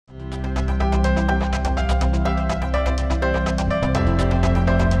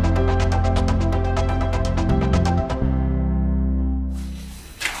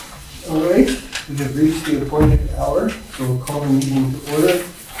appointed hour, so we'll call the meeting to order.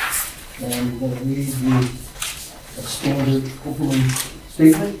 And I'm going to read the standard opening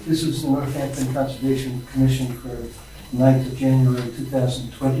statement. This is the Northampton Conservation Commission for 9th of January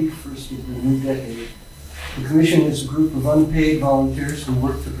 2020, first of the new decade. The Commission is a group of unpaid volunteers who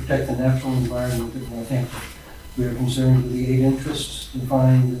work to protect the natural environment of Northampton. We are concerned with the 8 interests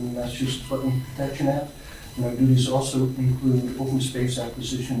defined in the Massachusetts Wetland Protection Act, and our duties also include open space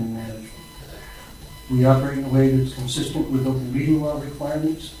acquisition and management. We operate in a way that's consistent with open meeting law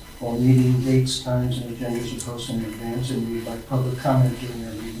requirements. All meeting dates, times, and agendas are posted in advance, and we invite public comment during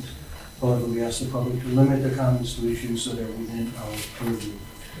our meetings. However, we ask the public to limit their comments to issues that are within our purview.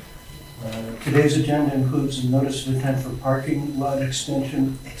 Today's agenda includes a notice of intent for parking lot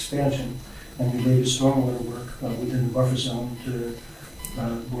expansion and related stormwater work within the buffer zone to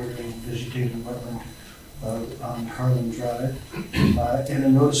bordering vegetated wetland on Harlan Drive, and a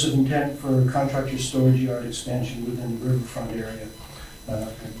notice of intent for contractor storage yard expansion within the riverfront area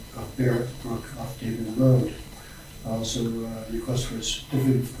of Barrett Brook off David Road. Also, request for a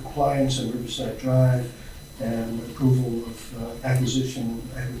certificate of compliance on Riverside Drive and approval of acquisition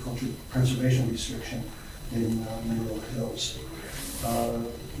agricultural preservation restriction in Mineral Hills.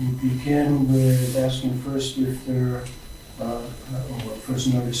 We begin with asking first if there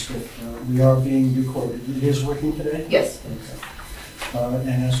first notice that we are being recorded. It is working today? Yes. Okay. And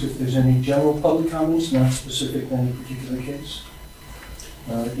ask if there's any general public comments, not specific to any particular case.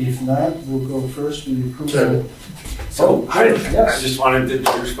 If not, we'll go first with the approval. So, hi, yes. I just wanted to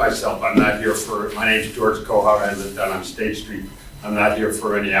introduce myself. I'm not here for, my name's George Cohout. I live down on State Street. I'm not here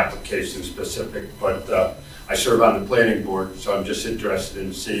for any application specific, but I serve on the planning board, so I'm just interested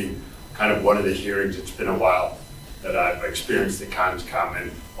in seeing kind of one of the hearings. It's been a while that I've experienced the CONSCOM,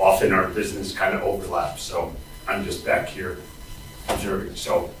 and often our business kind of overlaps. So I'm just back here observing.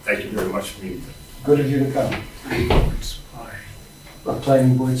 So thank you very much for me. Good of you to come. A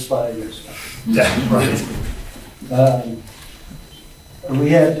planning board spy years ago. Yeah, right. We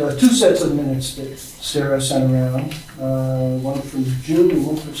had 2 sets of minutes that Sarah sent around, one from June and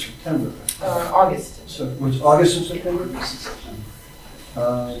one from September. August. So it was August and September?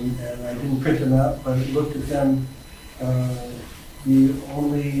 And I didn't print them out, but I looked at them. The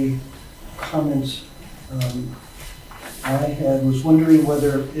only comments I had was wondering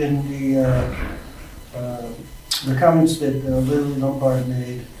whether in the comments that Lily Lombard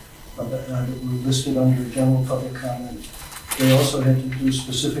made that were listed under general public comment, they also had to do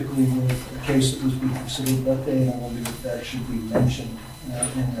specifically with a case that was being considered that day, and I wondered if that should be mentioned in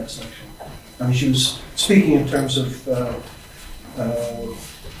that section. I mean, she was speaking in terms of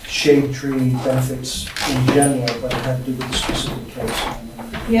shade tree benefits in general, but it had to do with a specific case.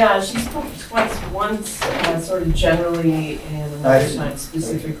 Yeah, she spoke twice, once sort of generally and another time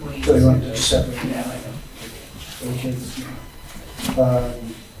specifically. So you want to separate? Yeah, I know. Okay.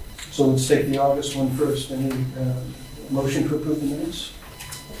 So let's take the August one first. Any motion to approve the minutes?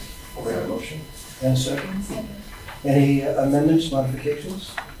 We have a motion. And second? Any amendments,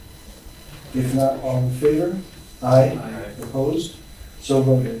 modifications? If not, all in favor? Aye. Aye. Opposed? So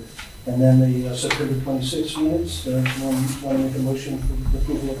voted. And then the September 26 minutes, want to make a motion for the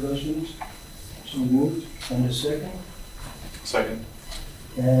approval of those minutes? So moved. And a second? Second.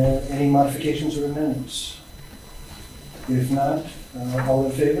 Any modifications or amendments? If not, all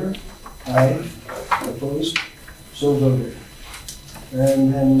in favor? Aye. Opposed? So voted.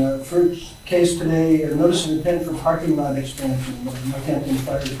 And then first case today, a notice of intent for parking lot expansion of Northampton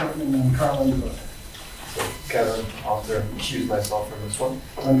Fire Department on Harlan Drive. Kevin, I'll have to accuse myself from this one.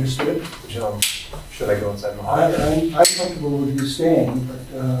 Understood? Should I go inside the hall? I'm comfortable with you staying, but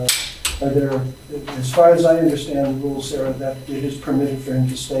are there, as far as I understand the rules, Sarah, that it is permitted for him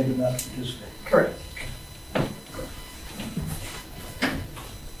to stay but not participate? Correct.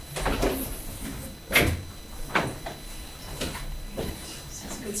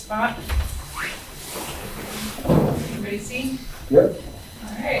 That's a good spot. Everybody see? Yep.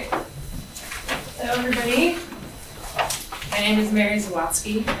 All right. Hello, everybody. My name is Mary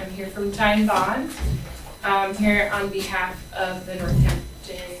Zawatsky. I'm here from Time Bond. I'm here on behalf of the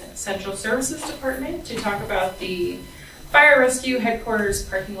Northampton Central Services Department to talk about the Fire Rescue Headquarters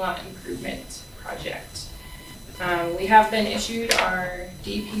Parking Lot Improvement Project. We have been issued our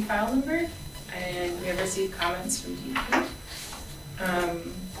DEP file number, and we have received comments from DEP.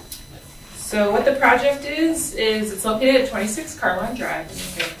 So what the project is it's located at 26 Carlon Drive in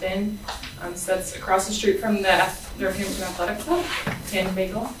Northampton. So that's across the street from the Northampton Athletic Club, Pan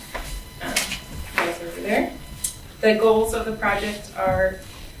Bagel. Right over there. The goals of the project are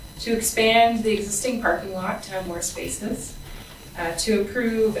to expand the existing parking lot to have more spaces, to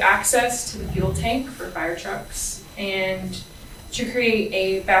improve access to the fuel tank for fire trucks, and to create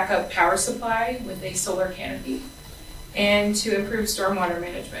a backup power supply with a solar canopy, and to improve stormwater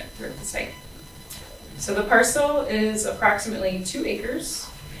management throughout the site. So the parcel is approximately 2 acres.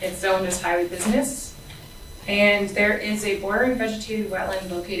 It's zoned as highway business, and there is a bordering vegetated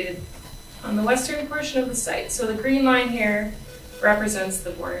wetland located on the western portion of the site. So the green line here represents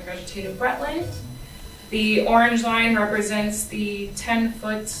the bordering vegetative wetland. The orange line represents the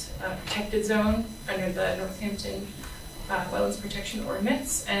 10-foot protected zone under the Northampton Wetlands Protection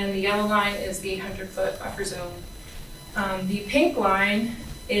Ordinance, and the yellow line is the 100-foot buffer zone. The pink line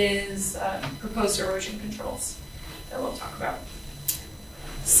is proposed erosion controls that we'll talk about.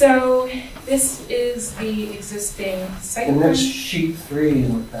 So this is the existing site And plan. that's sheet 3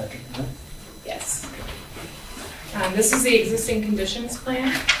 in the packet, right? Yes. This is the existing conditions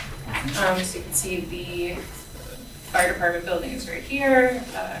plan. So you can see the fire department building is right here.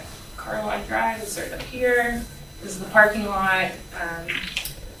 Car lot drive is right up here. This is the parking lot.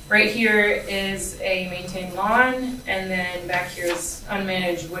 Right here is a maintained lawn, and then back here is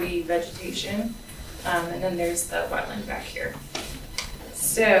unmanaged woody vegetation. And then there's the wetland back here.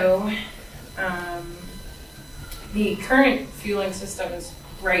 So the current fueling system is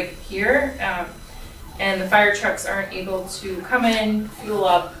right here, and the fire trucks aren't able to come in, fuel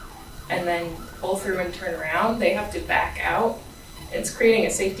up, and then pull through and turn around. They have to back out. It's creating a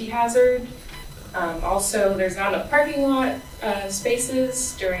safety hazard. Also, there's not enough parking lot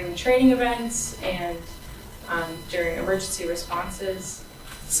spaces during training events and during emergency responses.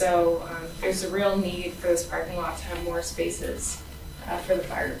 So there's a real need for this parking lot to have more spaces for the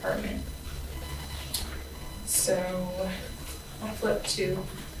fire department. So I'll flip to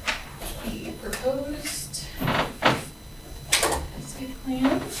the proposed site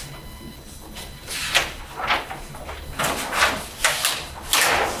plan.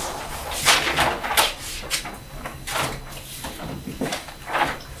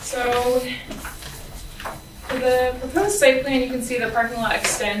 So for the proposed site plan, you can see the parking lot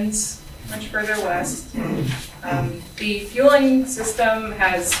extends much further west. The fueling system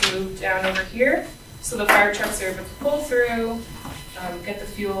has moved down over here, so the fire trucks are able to pull through, get the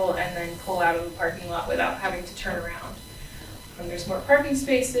fuel, and then pull out of the parking lot without having to turn around. There's more parking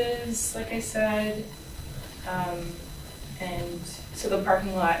spaces, like I said, and so the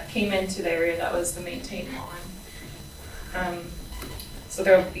parking lot came into the area that was the maintained lawn. So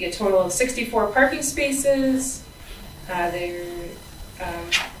there will be a total of 64 parking spaces.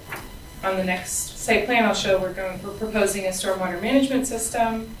 On the next site plan, I'll show we're proposing a stormwater management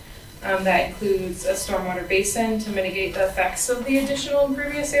system that includes a stormwater basin to mitigate the effects of the additional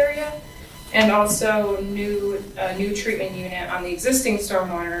impervious area, and also a new treatment unit on the existing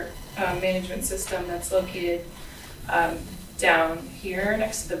stormwater management system that's located down here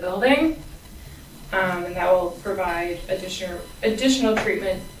next to the building. And that will provide additional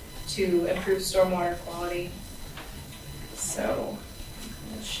treatment to improve stormwater quality. So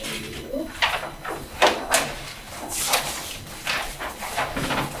I'll show you.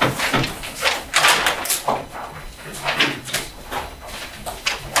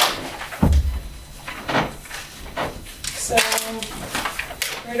 So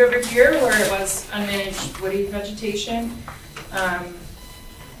right over here where it was unmanaged woody vegetation,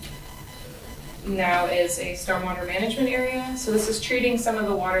 now is a stormwater management area. So this is treating some of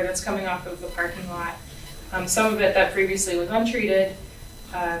the water that's coming off of the parking lot. Some of it that previously was untreated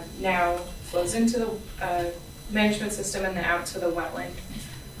now flows into the management system and then out to the wetland.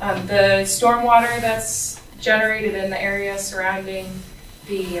 The stormwater that's generated in the area surrounding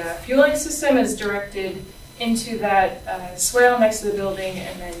the fueling system is directed into that swale next to the building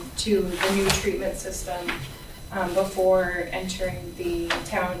and then to the new treatment system before entering the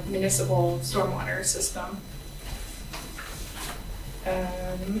town municipal stormwater system.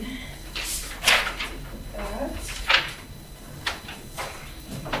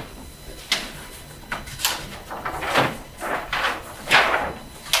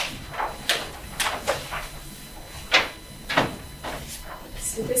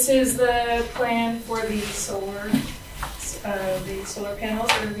 So this is the plan for the solar panels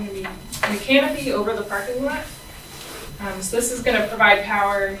that are going to be in the canopy over the parking lot. So this is going to provide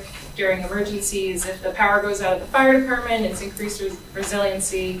power during emergencies. If the power goes out of the fire department, it's increased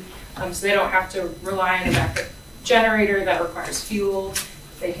resiliency, so they don't have to rely on a backup generator that requires fuel.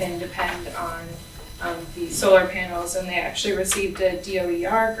 They can depend on the solar panels, and they actually received a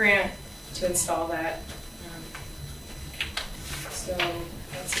DOER grant to install that. So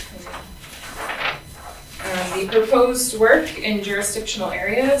that's the plan. The proposed work in jurisdictional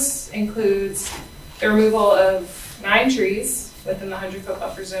areas includes the removal of 9 trees, within the 100-foot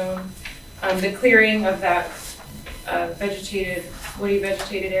buffer zone. The clearing of that woody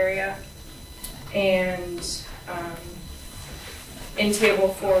vegetated area, and in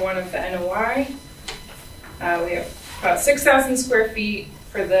table 4.1 of the NOI, we have about 6,000 square feet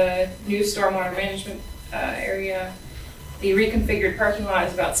for the new stormwater management area. The reconfigured parking lot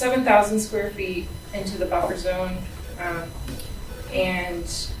is about 7,000 square feet into the buffer zone, and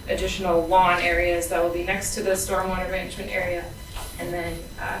additional lawn areas that will be next to the stormwater management area, and then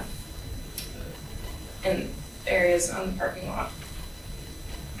and areas on the parking lot.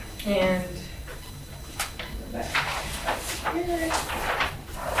 And here.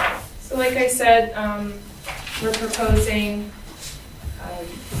 So like I said, we're proposing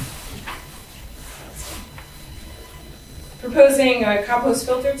compost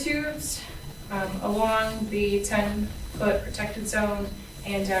filter tubes along the 10-foot protected zone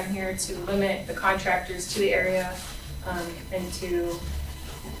and down here to limit the contractors to the area and to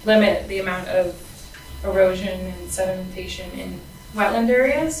limit the amount of erosion and sedimentation in wetland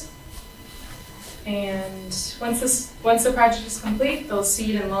areas. And once the project is complete, they'll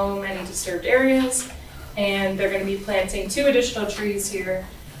seed and loam any disturbed areas, and they're going to be planting 2 additional trees here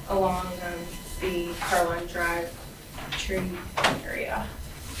along the Carline Drive tree area.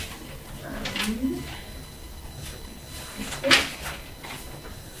 That's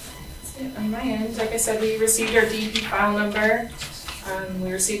it on my end. Like I said, we received our DEP file number.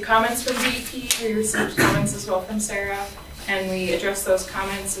 We received comments from DEP. We received comments as well from Sarah, and we addressed those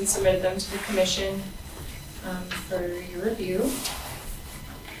comments and submitted them to the commission for your review.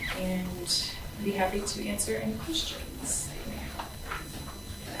 And I'd be happy to answer any questions.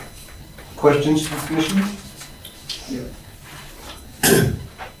 Questions from the commission? Yeah.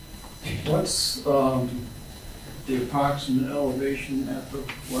 What's the approximate elevation at the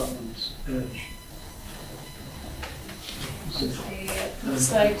wetlands edge?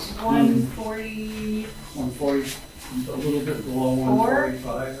 It's like 140. 140, a little bit below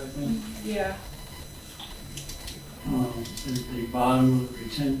 145, I think. Yeah. At the bottom of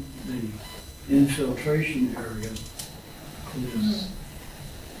the infiltration area is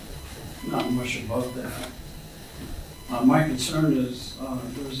not much above that. My concern is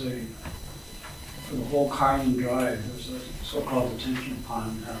for the whole Carline Drive, there's a so-called detention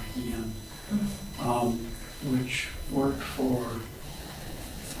pond at the end, which worked for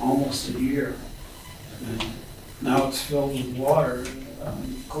almost a year. And now it's filled with water,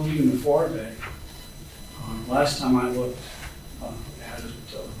 including the forebay. Last time I looked at it,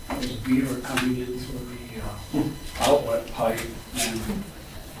 there was a beaver coming in through the outlet pipe and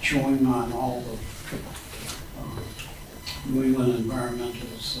chewing on all the New England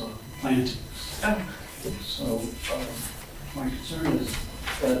Environmental's plantings. Oh. So my concern is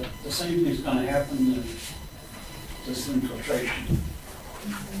that the same thing's going to happen in this infiltration.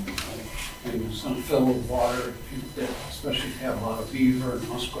 And it's going to fill with water, especially if you have a lot of beaver and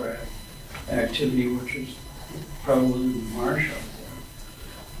muskrat activity, which is prevalent in the marsh out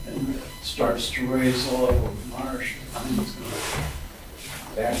there. And it starts to raise the level of the marsh. I think it's going to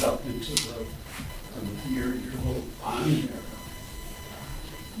back up into your little pond area.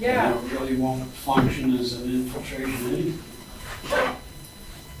 Yeah. And it really won't function as an infiltration anyway.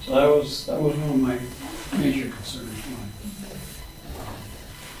 So that was one of my major concerns.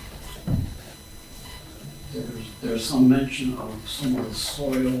 There's some mention of some of the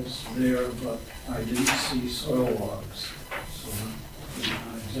soils there, but I didn't see soil logs, so I'm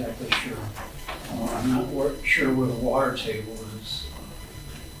not exactly sure. I'm not sure where the water table is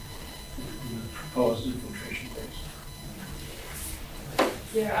in the proposed infiltration base.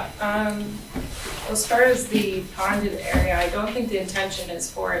 Yeah. As far as the ponded area, I don't think the intention is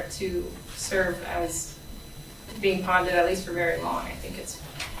for it to serve as being ponded, at least for very long. I think it's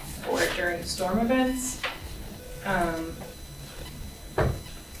for it during storm events.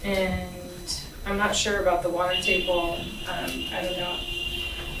 And I'm not sure about the water table. I don't know.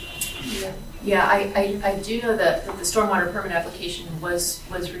 Yeah, I do know that the stormwater permit application was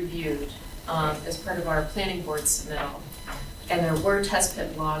reviewed as part of our planning board submittal, and there were test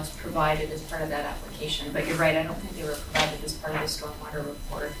pit logs provided as part of that application. But you're right, I don't think they were provided as part of the stormwater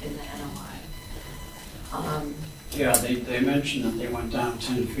report in the NOI. Yeah, they mentioned that they went down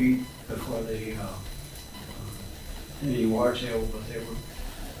 10 feet before they any water table, but they were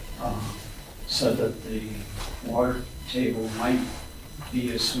said that the water table might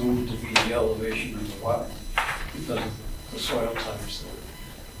be assumed to be the elevation of the water because of the soil types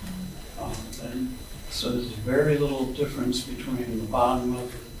there. And so there's very little difference between the bottom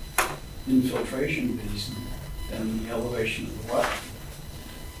of the infiltration basin and the elevation of the water.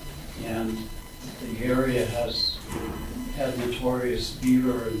 And the area has had notorious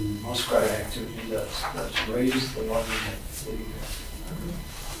beaver and muskrat activity that's raised the level of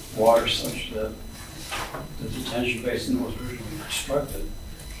the water such that the detention basin was originally constructed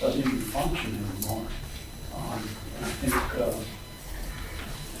doesn't even function anymore. And I think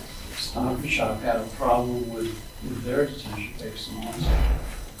Stop and Shop had a problem with their detention basin also.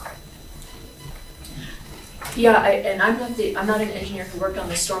 Yeah, I'm not an engineer who worked on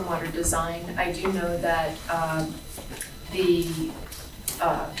the stormwater design. I do know that the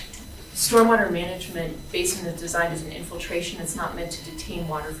stormwater management basin is designed as an infiltration. It's not meant to detain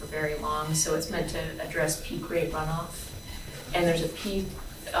water for very long, so it's meant to address peak rate runoff. And there's a pea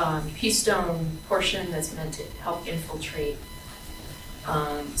stone portion that's meant to help infiltrate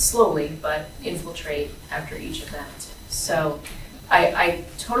slowly, but infiltrate after each event. So I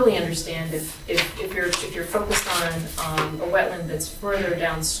totally understand if you're focused on a wetland that's further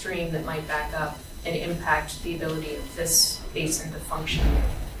downstream that might back up and impact the ability of this basin to function.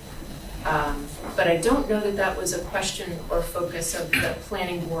 But I don't know that that was a question or focus of the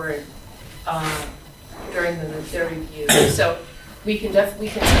planning board during their review. So we can certainly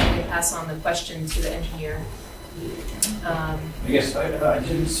pass on the question to the engineer. I guess I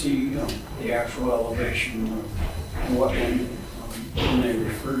didn't see the actual elevation of wetland when they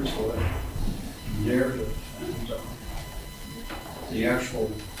referred to it in the narrative, and the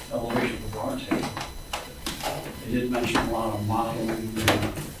actual elevation of the water table. They did mention a lot of modeling and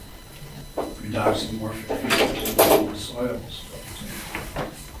redoxymorphic features in the soils,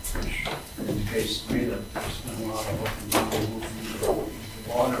 which indicates to me that there's been a lot of up and down movement of the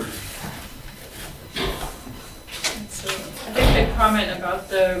water. So I think the comment about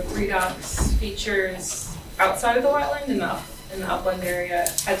the redox features outside of the wetland in the upland area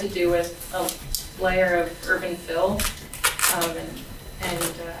had to do with a layer of urban fill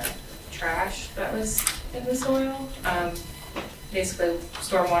and trash that was in the soil. Basically,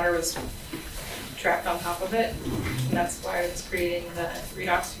 stormwater was trapped on top of it, and that's why it was creating the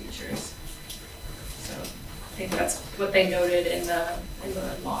redox features. So I think that's what they noted in the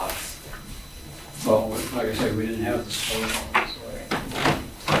logs. Well, like I said, we didn't have the soil on, so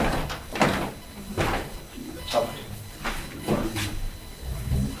tough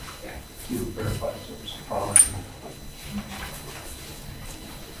to verify if there was a problem.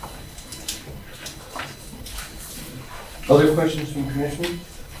 Other questions from commission?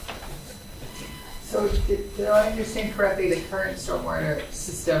 So did I understand correctly, the current stormwater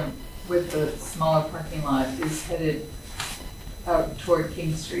system with the smaller parking lot is headed out toward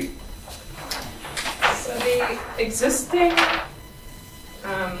King Street? So the existing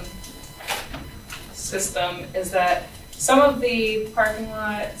system is that some of the parking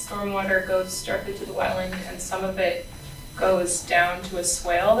lot stormwater goes directly to the wetland, and some of it goes down to a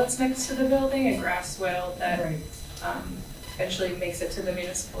swale that's next to the building, a grass swale that eventually makes it to the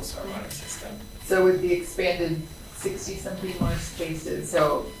municipal stormwater system. So with the expanded 60-something more spaces,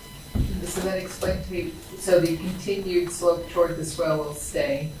 so that explain to me, so the continued slope toward the swale will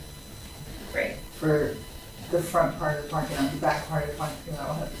stay? Right. For the front part of the parking lot, the back part of the parking lot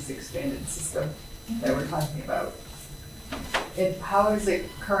will have this expanded system that we're talking about. And how is it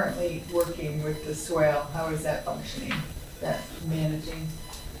currently working with the swale? How is that functioning, that managing?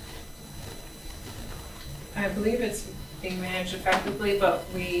 I believe it's being managed effectively, but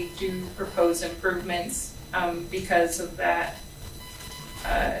we do propose improvements because of that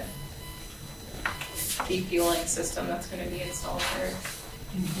defueling system that's going to be installed there.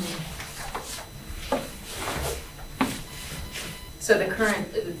 So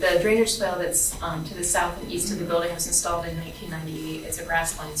the drainage swale that's to the south and east of the building was installed in 1998. It's a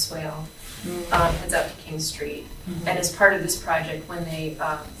grass-lined swale, heads out to King Street. And as part of this project, when they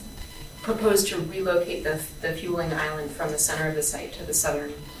proposed to relocate the fueling island from the center of the site to the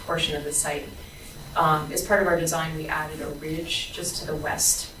southern portion of the site, as part of our design, we added a ridge just to the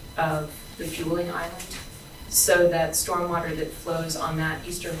west of the fueling island, so that stormwater that flows on that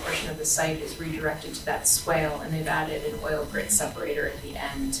eastern portion of the site is redirected to that swale, and they've added an oil grit separator at the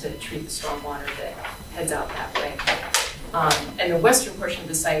end to treat the stormwater that heads out that way. And the western portion of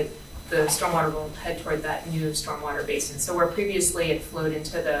the site, the stormwater will head toward that new stormwater basin. So where previously it flowed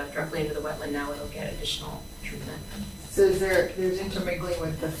directly into the wetland, now it'll get additional treatment. So there's intermingling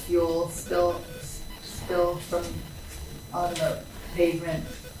with the fuel spill from on the pavement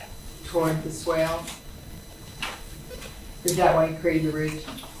toward the swale? Is that why you created the ridge?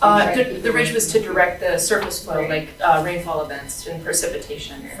 The ridge was to direct the surface flow, like rainfall events and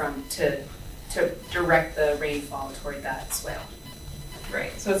precipitation, to direct the rainfall toward that swale.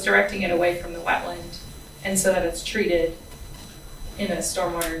 Right, so it's directing it away from the wetland, and so that it's treated in a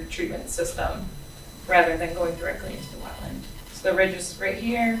stormwater treatment system rather than going directly into the wetland. So the ridge is right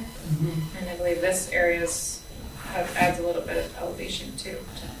here, and I believe this area adds a little bit of elevation too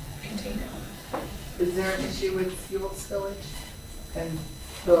to contain it. Is there an issue with fuel spillage and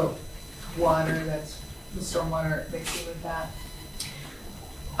the water that's, the stormwater mixing with that?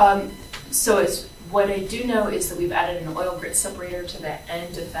 So what I do know is that we've added an oil grit separator to the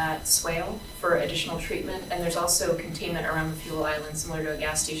end of that swale for additional treatment, and there's also containment around the fuel island, similar to a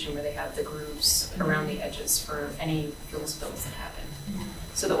gas station where they have the grooves around the edges for any fuel spills that happen.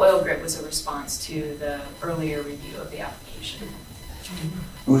 So the oil grit was a response to the earlier review of the application.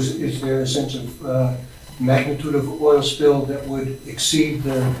 Is there a sense of magnitude of oil spill that would exceed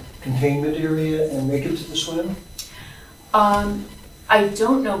the containment area and make it to the swale? I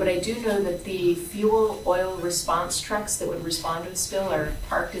don't know, but I do know that the fuel oil response trucks that would respond to a spill are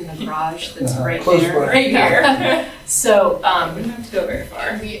parked in the garage that's right Close there. by. Right here. So We don't have to go very far.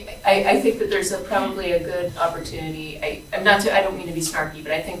 I think that there's probably a good opportunity. I don't mean to be snarky,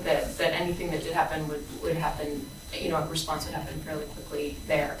 but I think that anything that did happen would happen, you know, a response would happen fairly quickly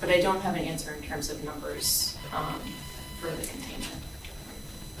there. But I don't have an answer in terms of numbers for the containment.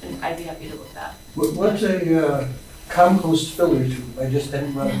 And I'd be happy to look at that. What's a compost filler tube? I just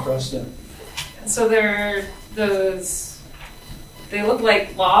hadn't run across that. So they're those, they look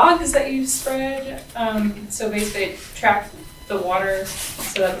like logs that you spread. So basically it traps the water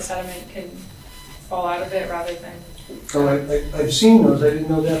so that the sediment can fall out of it rather than. So I've seen those, I didn't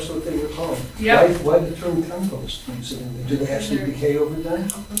know that's what they were called. Yep. Why the term compost? Do they actually decay over time?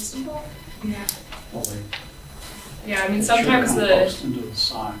 Compostable? Yeah. Well, they Yeah, I mean, sure sometimes the, compost into the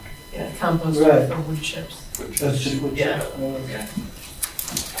sock. Yeah, compost Right. for wood chips. That's just what. Yeah. yeah.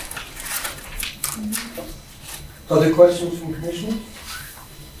 Other questions from commissioners?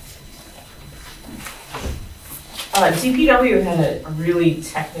 DPW had a really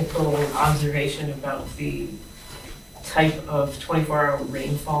technical observation about the type of 24-hour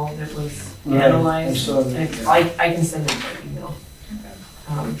rainfall that was Right, analyzed. I saw that. And I can send it by email.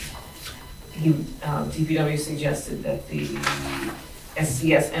 Okay. DPW suggested that the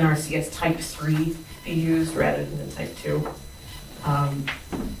SCS, NRCS Type 3 be used rather than the Type 2.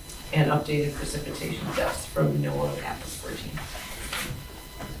 And updated precipitation depths from NOAA Atlas 14.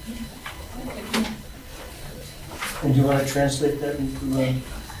 And do you want to translate that into?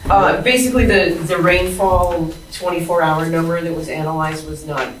 Basically, the rainfall 24-hour number that was analyzed was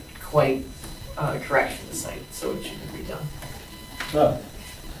not quite correct for the site, so it should be redone. Oh,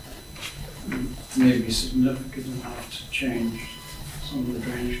 May be significant enough to change some of the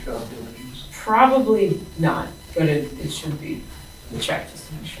drainage calculations. Probably not, but it should be checked just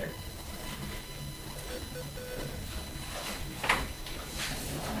to be sure.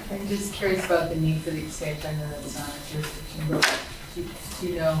 I'm just curious about the need for the expansion. I know that's not a jurisdiction, but do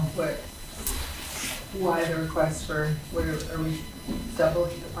you know why the request for, are we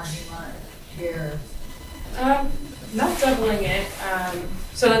doubling the parking lot here? Not doubling it.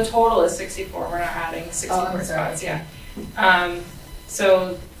 So the total is 64. We're not adding 64 I'm sorry, spots. okay. Yeah.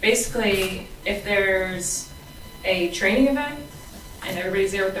 So basically, if there's a training event and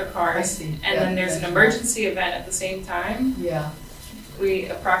everybody's there with their I cars, see. and Yeah, then there's an that's emergency event at the same time, Yeah, we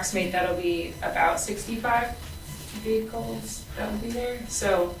approximate that'll be about 65 vehicles that will be there.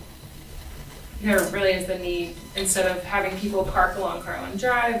 So there really is the need, instead of having people park along Carlin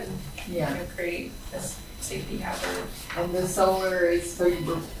Drive and yeah. create this safety hazard. And the solar is, so you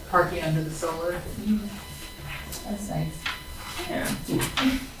were parking under the solar? That's nice. Yeah.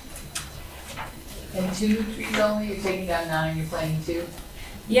 And 2 trees only, you're taking down 9, you're planting 2?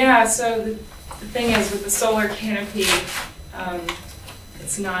 Yeah, so the thing is with the solar canopy,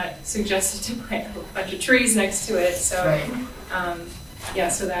 it's not suggested to plant a bunch of trees next to it. So, Right. yeah,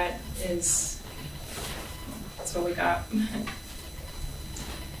 so that's what we got.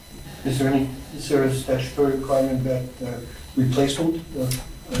 is there a statutory requirement that replacement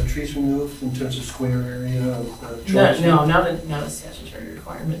of trees removed in terms of square area of trees? No, not a statutory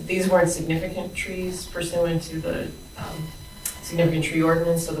requirement. These weren't significant trees pursuant to the significant tree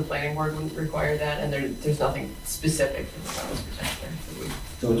ordinance, so the planning board wouldn't require that, and there's nothing specific in the wetlands protector that would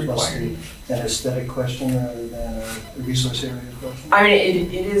So it's require mostly an aesthetic question rather than a resource area question? I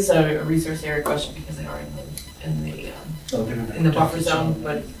mean, it is a resource area question because they are in the buffer zone,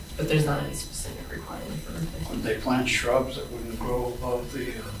 but there's not any specific requirement for replacement. Would they plant shrubs that wouldn't grow above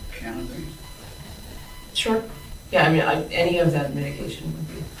the canopy? Sure. Yeah, I mean, any of that mitigation would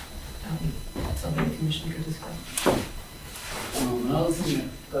be something the commission could discuss. Another thing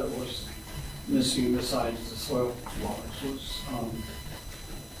that was missing besides the soil logs was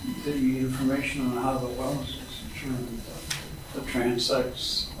the information on how the wellness is determined, the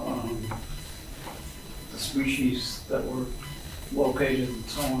transects, species that were located and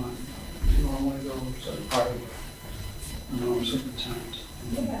so on, normally those are part of the norms of the town.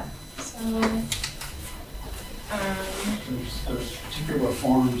 Yeah, so, There's particular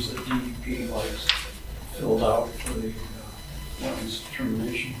forms that DEP likes filled out for the wetlands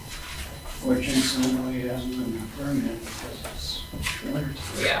determination, which incidentally hasn't been confirmed yet because it's winter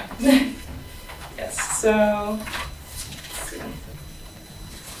time. yeah. Yes, so, let's see.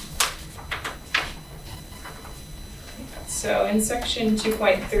 So in section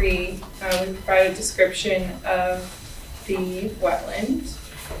 2.3, we provide a description of the wetland.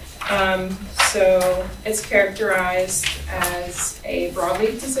 So it's characterized as a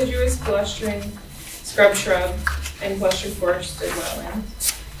broadleaf deciduous palustrine scrub shrub and palustrine forested wetland.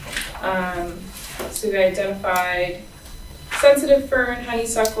 So we identified sensitive fern,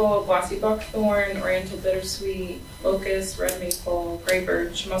 honeysuckle, glossy buckthorn, oriental bittersweet, locust, red maple, gray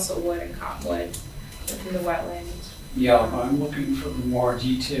birch, musclewood, and cottonwood within the wetland. Yeah, I'm looking for the more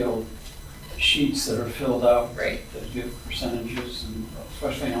detailed sheets that are filled out Right. that give percentages, and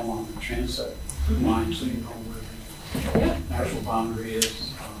especially along the transit line, so you know where Yeah. the actual boundary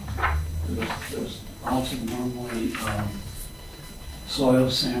is. There's also normally soil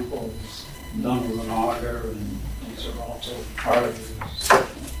samples done with an auger, and these are also part of these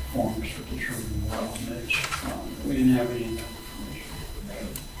forms for determining well niche. We didn't have any of that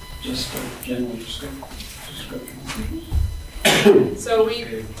information, just a general description. So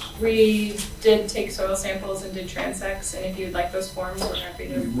we did take soil samples and did transects, and if you'd like those forms, we're happy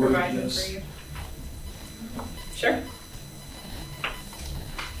to We would, provide them yes. for you. Sure.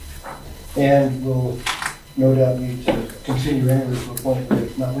 And we'll no doubt need to continue anyway to a point where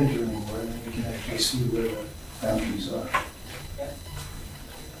it's not winter anymore, and then we can actually see where the boundaries are.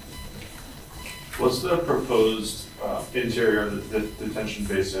 What's the proposed interior of the detention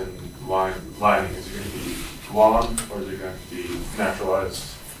basin lining? Is it going to be lawn, or is it going to be naturalized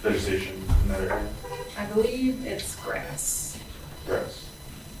vegetation in that area? I believe it's grass. Grass.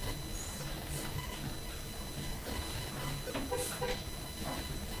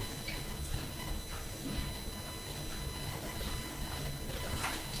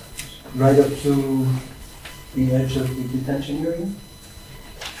 Right up to the edge of the detention area?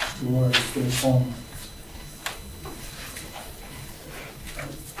 Or is there some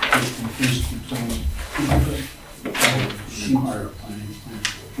confused between Sheep are planning.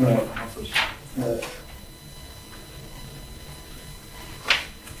 Right.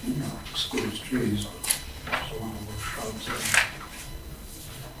 Excludes trees, so one of those shrubs there.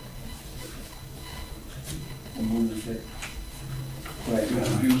 and move the bit. Right, You have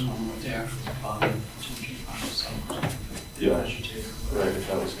views on what the actual bottom detention pond itself. Yeah. Vegetated. Right, if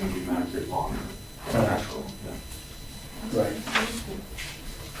that was going to be manicured lawn or natural, yeah. right.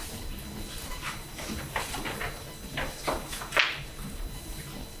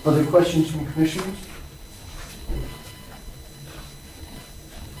 Other questions from commissioners?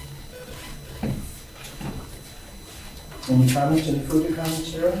 Any comments, any further comments,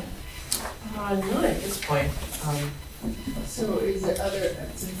 Sarah? Not at this point. So is there other,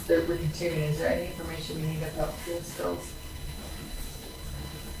 since we're continuing, is there any information we need about fuel spills?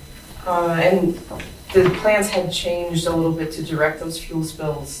 And the plans had changed a little bit to direct those fuel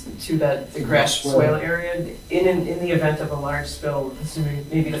spills to the grass swale area. In the event of a large spill, assuming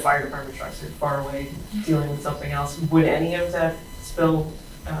maybe the fire department trucks are far away dealing with something else, would any of that spill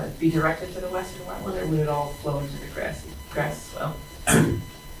be directed to the western wetland, or would it all flow into the grass swale? I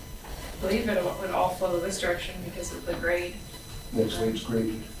believe it would all flow this direction because of the grade. That's the way it's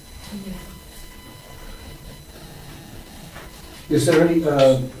graded. Is there any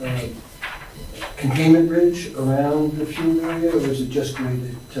containment ridge around the fuel area, or is it just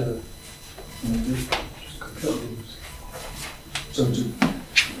graded to, so to,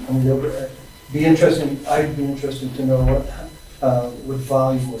 I mean, I'd be interested to know what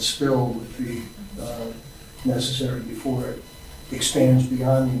volume of spill would be necessary before it expands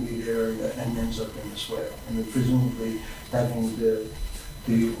beyond the immediate area and ends up in the swale. And then presumably having the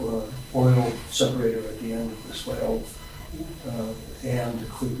oil separator at the end of the swale and a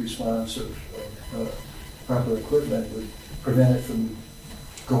quick response of proper equipment would prevent it from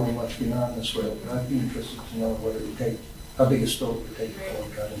going much beyond the swale. But I'd be interested to know what it would take, how big a spill it would take before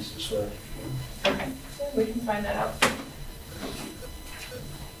it got into the swale. Okay, we can find that out.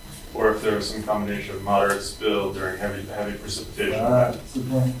 Or if there was some combination of moderate spill during heavy precipitation. Good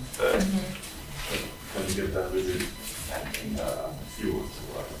point. Then you get diluted fuel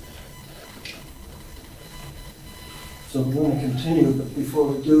as well. So we're going to continue, but before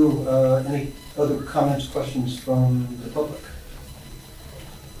we do, any other comments, questions from the public?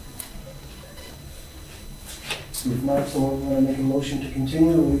 If not, someone want to make a motion to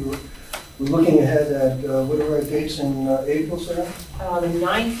continue? We're looking ahead at, what are our dates in April, Sarah? The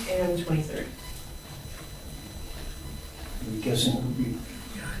 9th and 23rd. I'm guessing it would be.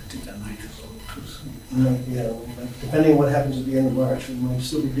 Yeah, depending on what happens at the end of March, we might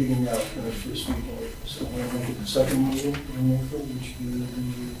still be digging out for the first week in April. So we're going to make it the second meeting in April, which would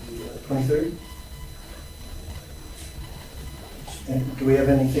be the 23rd. And do we have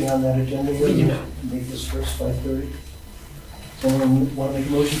anything on that agenda yet? We do not. Make this first 5:30. Someone want to make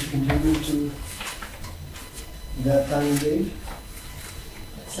a motion to continue to that time and date?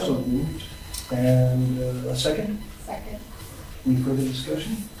 So moved. And a second? Second. Any further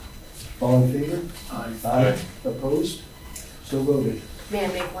discussion? All in favor? Aye. Opposed? So voted. May I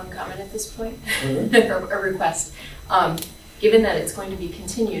make one comment at this point? Sure. Or a request? Given that it's going to be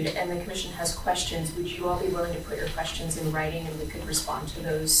continued and the commission has questions, would you all be willing to put your questions in writing and we could respond to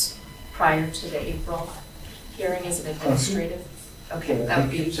those prior to the April hearing as an administrative? Okay, that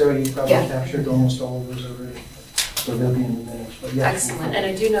would be Sarah, you probably Yeah. captured almost all of those already, so they'll be in the minutes, but yeah. excellent. And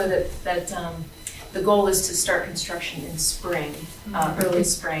I do know that the goal is to start construction in spring, early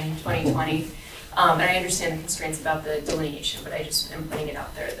spring 2020. And I understand the constraints about the delineation, but I just am putting it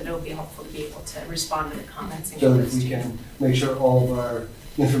out there that it would be helpful to be able to respond to the comments and get So that those we to you. can make sure all of our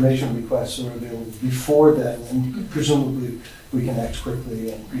information requests are available before then, and presumably we can act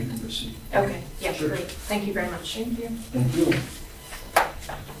quickly and you can proceed. Okay, yeah, Sure. great. Thank you very much. Thank you. Thank you.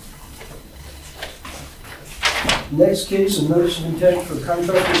 Next case, a notice of intent for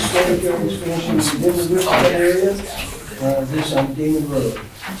contractor storage area expansion within the Riverside area. This on Damon Road.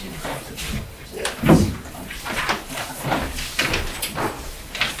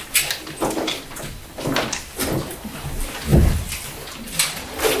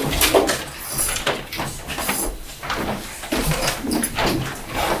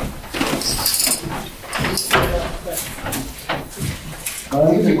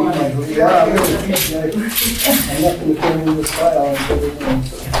 I'm not going to come in this file until we're done.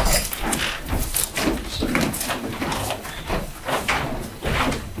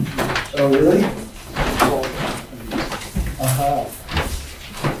 Oh, really? Aha.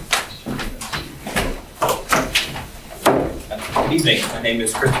 Good evening, my name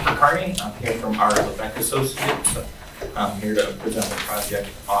is Christopher Carney. I'm here from R. Levesque Associates. I'm here to present the project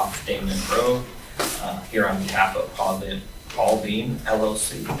off Damon Road, here on behalf of Paul Bean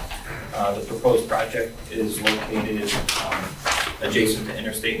LLC. The proposed project is located adjacent to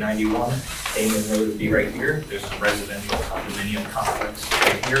Interstate 91. Damon Road would be right here. There's a residential condominium complex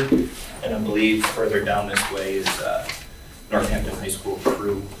right here. And I believe further down this way is Northampton High School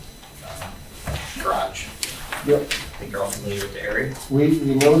crew garage. Yep, I think you're all familiar with the area.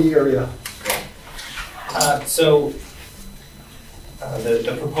 we know the area.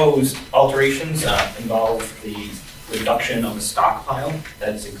 The proposed alterations involve the reduction of a stockpile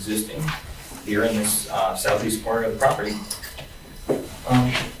that's existing here in this southeast corner of the property.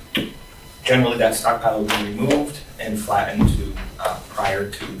 Generally, that stockpile will be removed and flattened to prior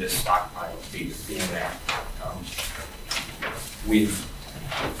to this stockpile being there. We've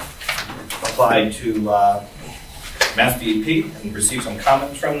applied to Mass DEP and received some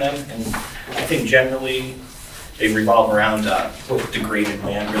comments from them, and I think generally they revolve around what degraded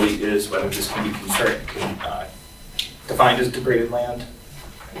land really is, whether this can be defined as degraded land.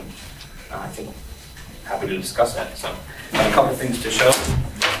 I think I'm happy to discuss that. So I have a couple things to show.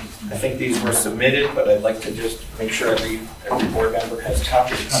 I think these were submitted, but I'd like to just make sure every board member has a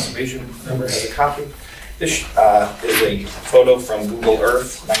copy, the conservation member has a copy. This is a photo from Google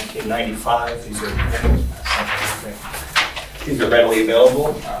Earth, 1995. These are readily available.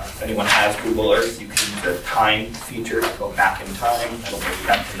 If anyone has Google Earth, you can use the time feature to go back in time. That'll bring you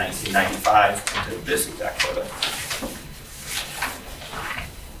back to 1995 into this exact photo.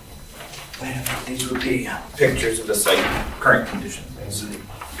 And these would be pictures of the site, current condition.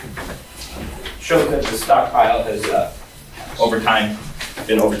 Shows that the stockpile has, over time,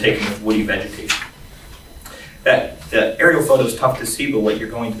 been overtaken with woody vegetation. The aerial photo is tough to see, but what you're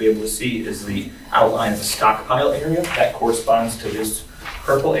going to be able to see is the outline of the stockpile area that corresponds to this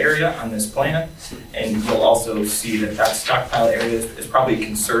purple area on this plan. And you'll also see that that stockpile area is probably a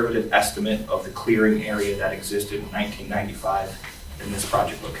conservative estimate of the clearing area that existed in 1995 in this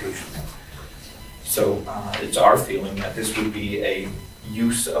project location. So it's our feeling that this would be a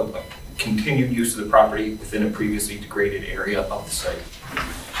continued use of the property within a previously degraded area of the site,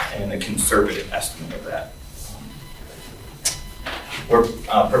 and a conservative estimate of that. We're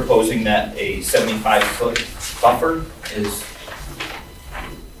proposing that a 75-foot buffer is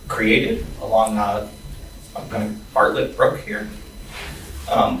created along Bartlett Brook here.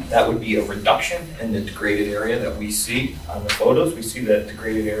 That would be a reduction in the degraded area that we see on the photos. We see that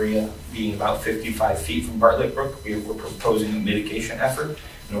degraded area being about 55 feet from Bartlett Brook. We're proposing a mitigation effort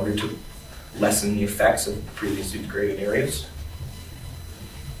in order to lessen the effects of previously degraded areas.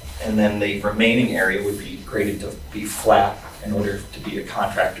 And then the remaining area would be graded to be flat in order to be a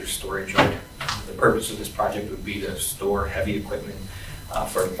contractor's storage yard. The purpose of this project would be to store heavy equipment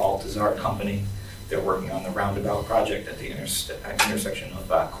for a Baltazar company. They're working on the roundabout project at the intersection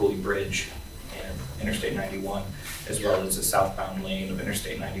of Cooley Bridge and Interstate 91, as well as the southbound lane of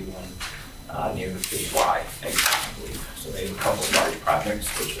Interstate 91 near the Big Y exit, I believe. So they have a couple of large projects,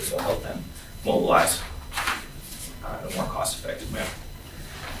 which will help them mobilize in a more cost-effective manner.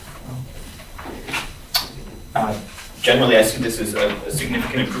 Generally, I see this as a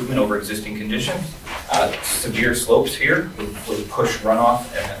significant improvement over existing conditions. Severe slopes here would push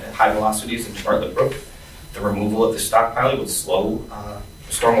runoff at high velocities into Bartlett Brook. The removal of the stockpile would slow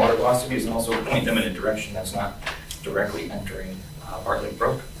stormwater velocities and also point them in a direction that's not directly entering Bartlett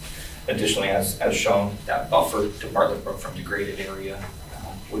Brook. Additionally, as shown, that buffer to Bartlett Brook from degraded area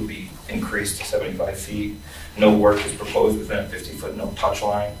would be increased to 75 feet. No work is proposed within a 50-foot no-touch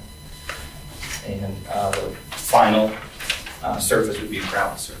line. And the final surface would be a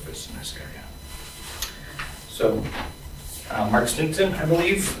gravel surface in this area. So Mark Stinson, I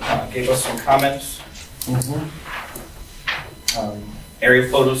believe, gave us some comments. Area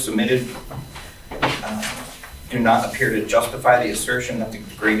photos submitted do not appear to justify the assertion that the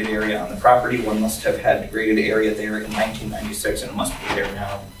degraded area on the property, one must have had degraded area there in 1996 and it must be there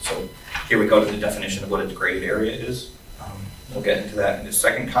now. So here we go to the definition of what a degraded area is. We'll get into that in the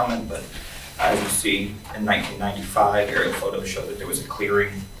second comment, but as you see, in 1995, aerial photos show that there was a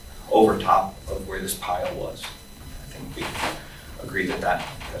clearing over top of where this pile was. I think we agree that that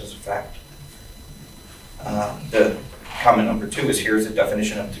is a fact. The comment number 2 is here's a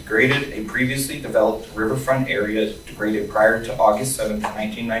definition of degraded, a previously developed riverfront area degraded prior to August 7th,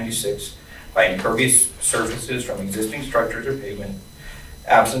 1996 by impervious surfaces from existing structures or pavement,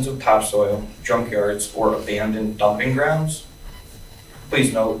 absence of topsoil, junkyards, or abandoned dumping grounds.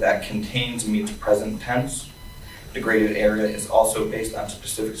 Please note that contains means present tense. Degraded area is also based on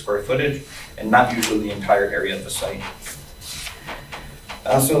specific square footage and not usually the entire area of the site.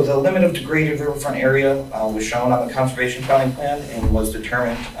 So the limit of degraded riverfront area was shown on the conservation filing plan and was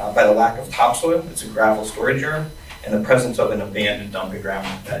determined by the lack of topsoil. It's a gravel storage yard and the presence of an abandoned dumping ground.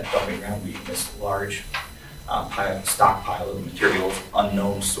 That dumping ground being this large stockpile of material of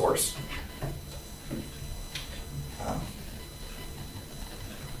unknown source.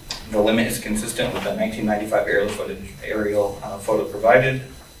 The limit is consistent with the 1995 aerial photo provided,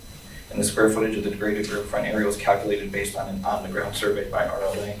 and the square footage of the degraded riverfront area was calculated based on an on-the-ground survey by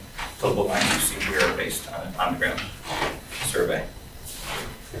RLA. Total lines you see here are based on an on-the-ground survey.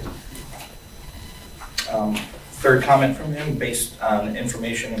 Third comment from him, based on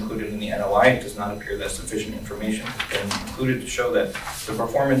information included in the NOI, it does not appear that sufficient information has been included to show that the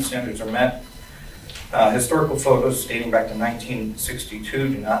performance standards are met. Historical photos dating back to 1962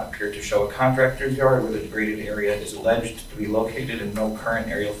 do not appear to show a contractor's yard where the degraded area is alleged to be located, and no current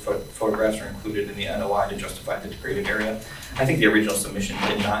aerial photographs are included in the NOI to justify the degraded area. I think the original submission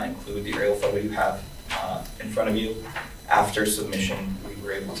did not include the aerial photo you have in front of you. After submission, we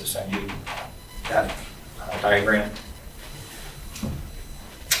were able to send you that diagram.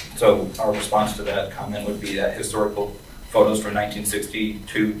 So our response to that comment would be that historical photos from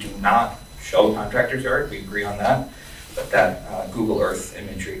 1962 do not show a contractor's yard. We agree on that. But that Google Earth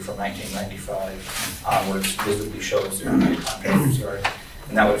imagery from 1995 onwards visibly shows there would be a contractor's yard.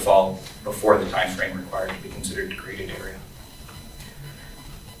 And that would fall before the time frame required to be considered degraded area.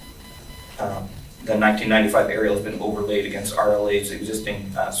 The 1995 aerial has been overlaid against RLA's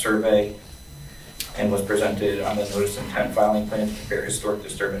existing survey and was presented on the notice of intent filing plan to compare historic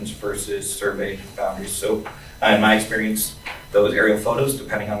disturbance versus survey boundaries. So in my experience, those aerial photos,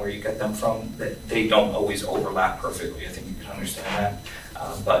 depending on where you get them from, they don't always overlap perfectly. I think you can understand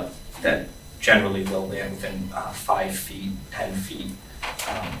that. But that generally will land within 5 feet, 10 feet,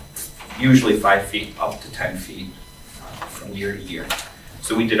 usually 5 feet up to 10 feet from year to year.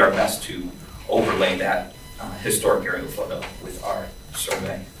 So we did our best to overlay that historic aerial photo with our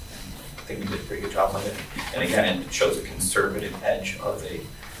survey. I think we did a pretty good job of it. And again, it shows a conservative edge of a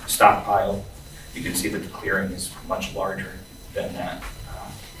stockpile. You can see that the clearing is much larger than that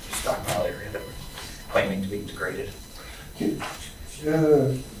stockpile area that we're claiming to be degraded.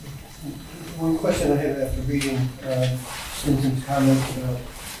 One question I have after reading Stinson's comments about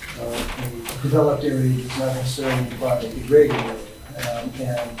the developed area does not necessarily imply degraded area.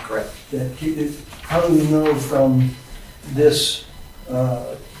 And correct. That, how do we know from this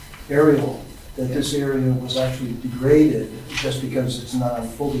aerial, that this area was actually degraded just because it's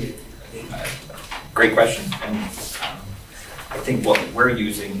non-foliated? Great question, and I think what we're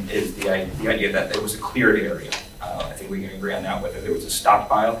using is the idea that there was a cleared area. I think we can agree on that, whether there was a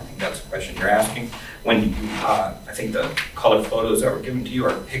stockpile. I think that's the question you're asking. When you, I think the colored photos that were given to you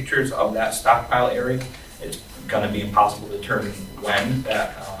are pictures of that stockpile area. It's going to be impossible to determine when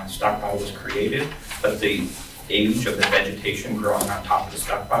that stockpile was created, but the age of the vegetation growing on top of the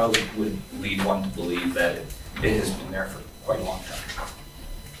stockpile would lead one to believe that it has been there for quite a long time.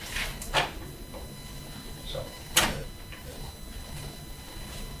 So,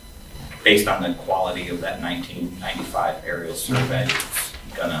 based on the quality of that 1995 aerial survey, it's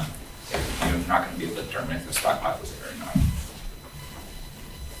gonna, you're not going to be able to determine if the stockpile was there or not.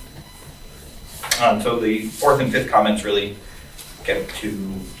 So the fourth and fifth comments really get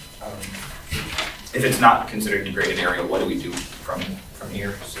to if it's not considered degraded area, what do we do from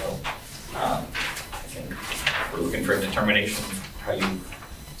here? So I think we're looking for a determination of how you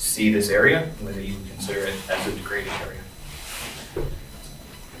see this area, whether you consider it as a degraded area.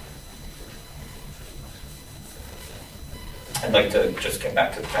 I'd like to just get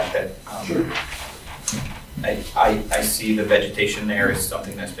back to the fact that I see the vegetation there as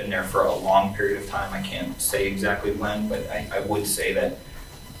something that's been there for a long period of time. I can't say exactly when, but I would say that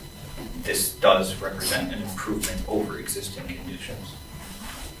this does represent an improvement over existing conditions.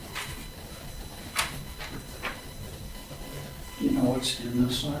 Do you know what's in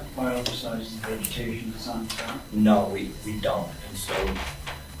the stockpile besides the vegetation that's on top? No, we don't. And so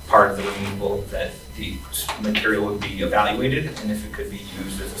part of the removal, that the material would be evaluated, and if it could be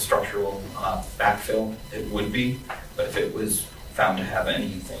used as a structural backfill, it would be. But if it was found to have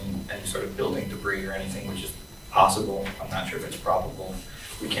anything, any sort of building debris or anything, which is possible, I'm not sure if it's probable,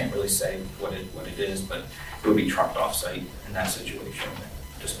 we can't really say what it is, but it would be trucked off-site in that situation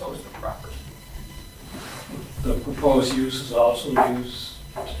and disposed of properly. The proposed use is also used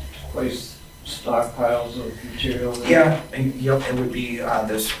to place stockpiles of material there? Yeah, and, yep, it would be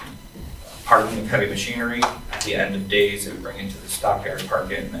this parking of heavy machinery. At the end of days, it would bring it to the stockyard,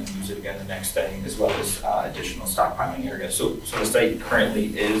 park it, and then use it again the next day, as well as additional stockpiling area. So the site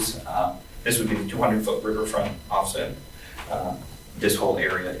currently is, this would be the 200-foot riverfront offset. This whole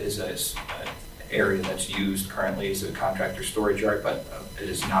area is an area that's used currently as a contractor storage yard, but it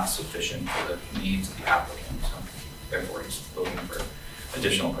is not sufficient for the needs of the applicant. So therefore, it's looking for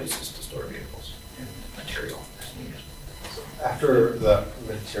additional places to store vehicles and material as needed. So after the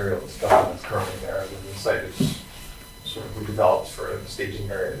material is gone that's currently there, and then the site is sort of redeveloped for a staging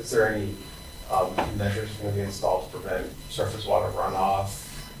area, is there any measures going to be installed to prevent surface water runoff,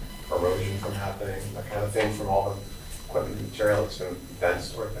 erosion from happening, that kind of thing from all the equipment and material that's going to be then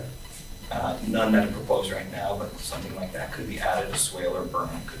stored there? None that are proposed right now, but something like that could be added. A swale or berm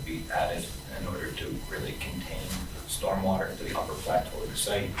could be added in order to really contain stormwater to the upper plateau of the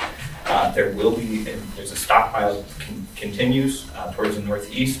site. There will be, there's a stockpile continues towards the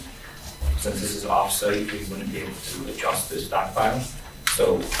northeast. Since this is off-site, we wouldn't be able to adjust this stockpile.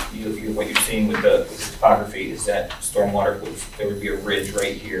 So what you're seeing with the topography is that stormwater there would be a ridge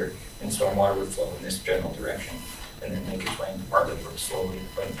right here, and stormwater would flow in this general direction and then make its way into Bartlett Brook slowly.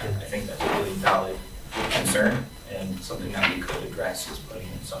 But I think that's a really valid concern, and something that we could address is putting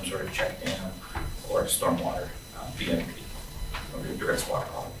in some sort of check dam or stormwater BMP or address water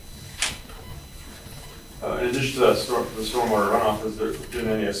quality. In addition to that, the stormwater runoff, has there been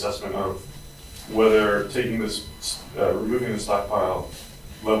any assessment of whether taking this, removing the stockpile,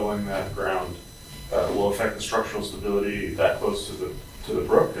 leveling that ground, will affect the structural stability that close to the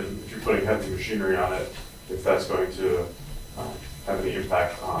brook? And if you're putting heavy machinery on it, if that's going to have any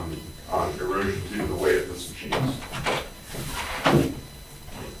impact on erosion due to the weight of those machines?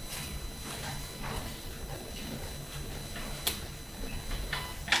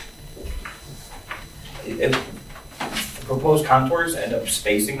 If the proposed contours end up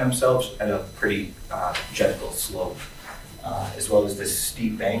spacing themselves at a pretty gentle slope, as well as this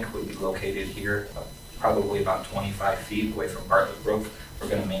steep bank would be located here, probably about 25 feet away from Bartlett Brook. We're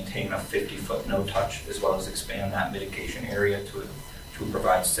going to maintain a 50-foot no-touch, as well as expand that mitigation area to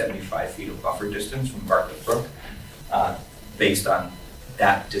provide 75 feet of buffer distance from Bartlett Brook. Based on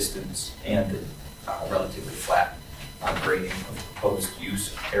that distance and the relatively flat grading of the proposed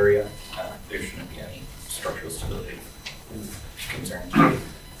use area, there shouldn't be any structural stability concerns.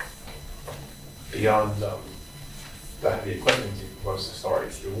 Beyond the heavy equipment you propose to store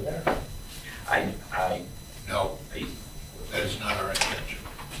fuel there? No, that is not our intention.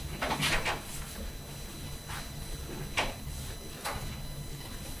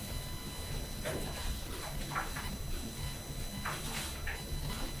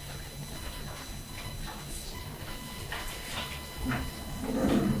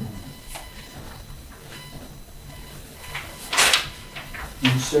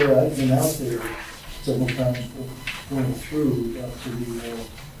 And Sarah, I've been out there several times going through up to the,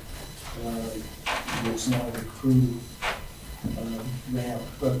 what's now the crew ramp,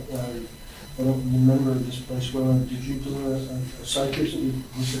 but I don't remember this place well. Did you do a site visit?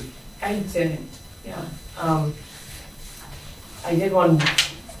 Was it? I did, yeah. I did one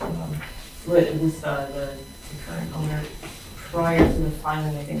with the current owner prior to the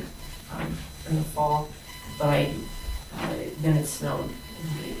filing, I think, in the fall, but then it snowed and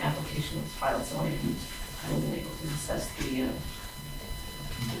the application was filed, so I wasn't able to assess the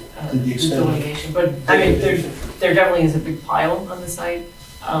delineation. But I mean, there definitely is a big pile on the site.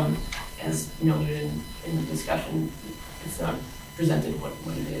 As noted in the discussion, it's not presented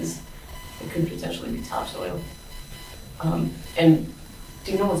what it is. It could potentially be topsoil. And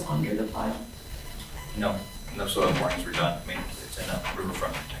do you know what's under the pile? No soil borings were done. I mean, it's in a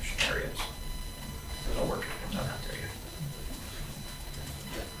riverfront protection area. So there's no work done out there yet.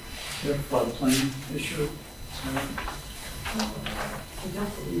 Your floodplain issue? I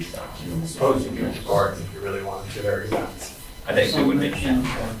don't believe so. I suppose you could explore it if you really wanted to, there exempt. I think we would mention.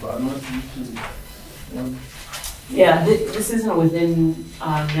 Yeah, this isn't within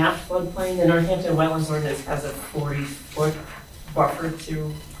NAP floodplain. The Northampton Wetlands Ordinance has a 40-foot buffer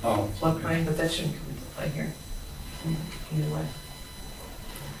to floodplain, but that shouldn't come into play here. Either way.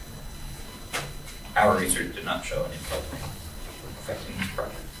 Our research did not show any floodplain affecting this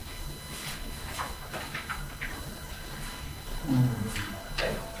project.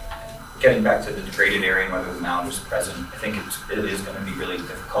 Getting back to the degraded area and whether the mound is present, I think it is going to be really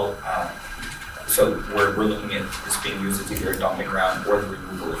difficult. So we're looking at this being used as either a dumping ground or the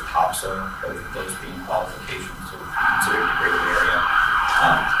removal of topsoil, both of those being qualifications to be considered a degraded area.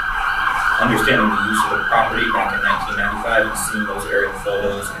 Understanding the use of the property back in 1995 and seeing those aerial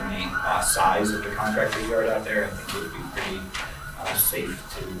photos and the size of the contractor's yard out there, I think it would be pretty safe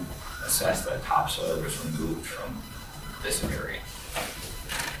to assess that topsoil was removed from this area.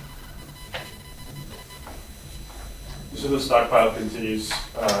 So the stockpile continues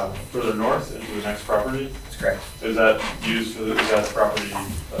further north into the next property? That's correct. Is that used for, is that property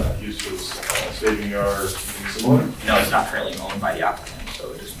used for staging yard or something similar? No, it's not currently owned by the applicant,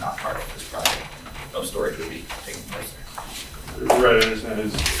 so it is not part of this project. No storage would be taking place there. Right, I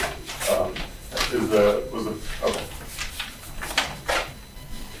understand okay.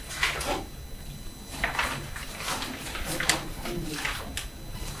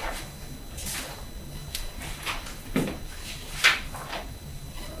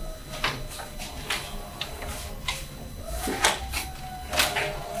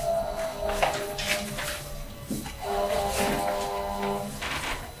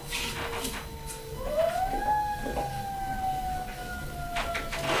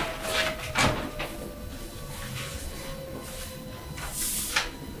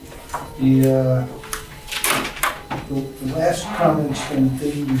 The last comments from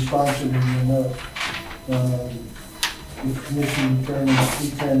the response in the note, the commission determined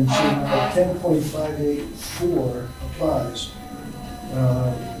 310 10.584 applies.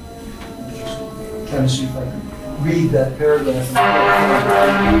 Just trying to see if I can read that paragraph.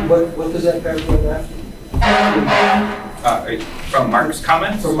 What does that paragraph have? From Mark's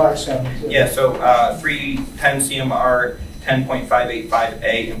comments? From Mark's comments. Yeah, so 310 CMR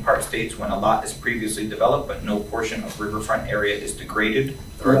 10.585A in part states when a lot is previously developed but no portion of riverfront area is degraded,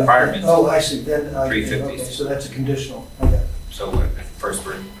 the requirements. Oh, I see. Then 350. Okay, so that's a conditional. Okay. So first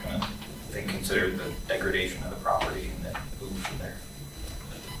we're going to consider the degradation of the property and then move from there.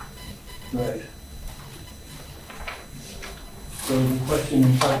 Right. So the question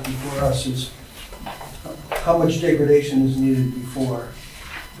in part before us is how much degradation is needed before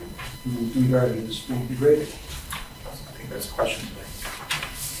you regard it as being degraded? I think that's a question today.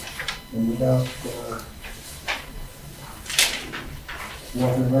 And without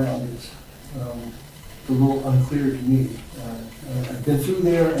walking around, it's a little unclear to me. I've been through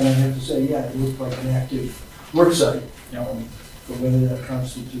there, and I have to say, yeah, it looked like an active work site. But whether that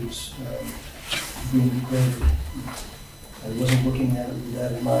constitutes being degraded, I wasn't looking at it with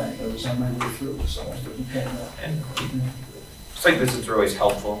that in mind. I was on my way through, so I didn't pan out. And site visits are always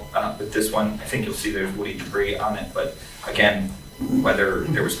helpful. With this one, I think you'll see there's woody debris on it, but again, whether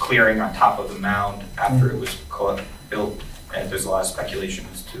there was clearing on top of the mound after it was built, and there's a lot of speculation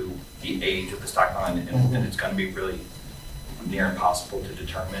as to the age of the stockpile, and it's going to be really near impossible to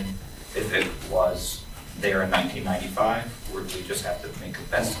determine if it was there in 1995, or we just have to make a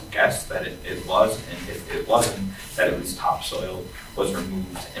best guess that it was, and if it wasn't, that at least topsoil was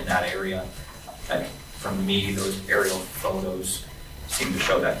removed in that area. For me, those aerial photos seem to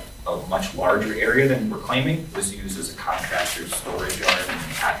show that a much larger area than we're claiming was used as a contractor's storage yard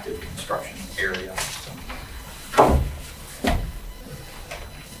construction area. So.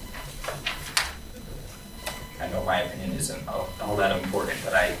 I know my opinion isn't all that important,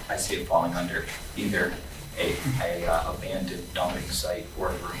 but I see it falling under either a abandoned dumping site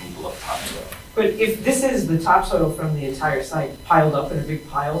or the removal of topsoil. But if this is the topsoil from the entire site piled up in a big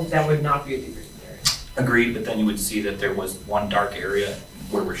pile, that would not be a degraded area. Agreed, but then you would see that there was one dark area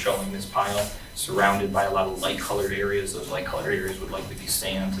where we're showing this pile surrounded by a lot of light colored areas. Those light colored areas would likely be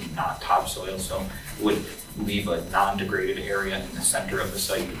sand and not topsoil, so it would leave a non-degraded area in the center of the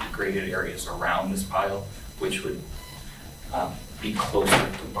site with degraded areas around this pile, which would be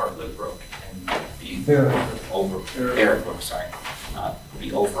closer to Bartlett Brook and be Barrett Brook,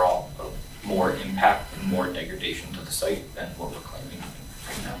 be overall of more impact and more degradation to the site than what we're claiming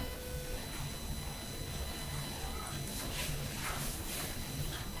right now.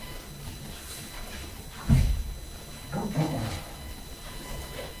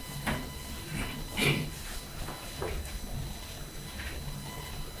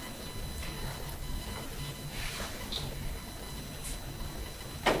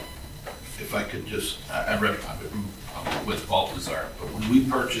 If I could just, I read with Baltazar, but when we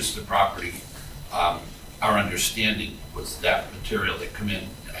purchased the property, our understanding was that material that come in,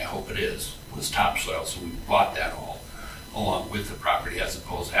 and I hope it is, was topsoil, so we bought that all along with the property as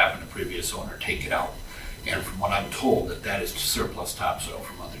opposed to having the previous owner take it out. And from what I'm told, that is surplus topsoil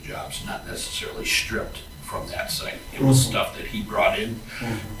from other jobs, not necessarily stripped from that site. It was stuff that he brought in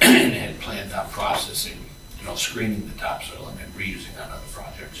and had planned on processing, screening the topsoil and then reusing on other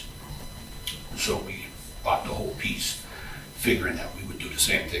projects. So we bought the whole piece, figuring that we would do the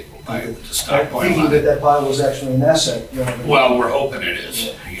same thing. We'll buy it with the stockpile Thinking on it. that pile was actually an asset. Well, we're hoping it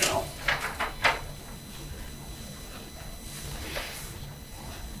is,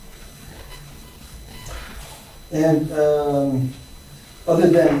 And other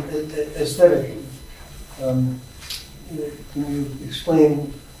than aesthetic, can you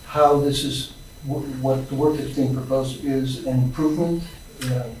explain how this is, what the work that's being proposed is an improvement?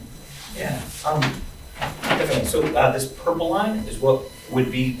 Yeah, definitely. So this purple line is what would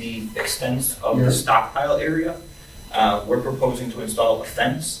be the extent of the stockpile area. We're proposing to install a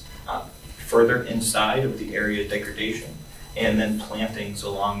fence further inside of the area degradation, and then plantings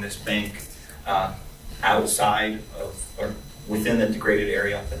along this bank outside of, or within the degraded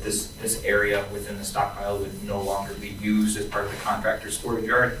area, that this area within the stockpile would no longer be used as part of the contractor's storage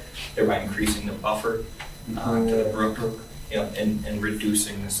yard, thereby increasing the buffer to the brook, and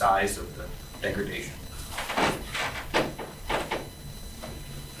reducing the size of the degradation.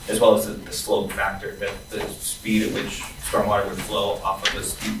 As well as the slope factor, that the speed at which stormwater would flow off of the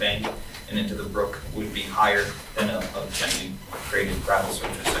steep bank and into the brook would be higher than a gently graded gravel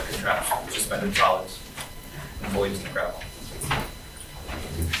surface that could trap suspended solids and voids in the gravel.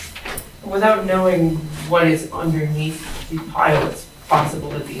 Without knowing what is underneath the pile, it's possible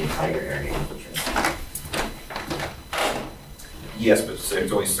that the entire area infiltrates. Yes, but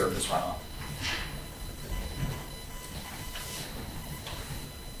there's always surface runoff.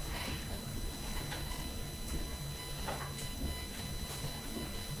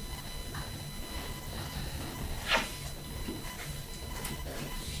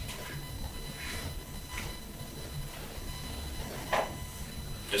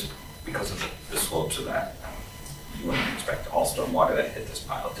 Just because of the slopes of that, you wouldn't expect all storm water that hit this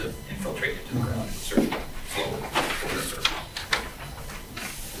pile to infiltrate into the ground at a certain slope over the surface.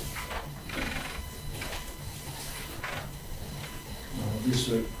 This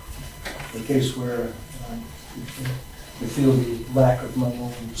is a case where I feel the lack of my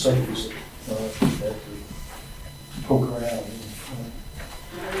own site visit that to poke around.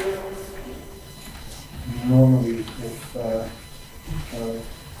 Normally, if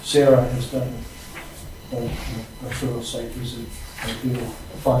Sarah has done a thorough site visit, I feel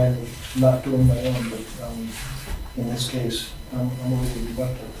fine with not doing my own, but in this case, I'm a little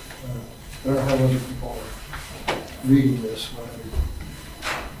reluctant. I don't know how other people are reading this.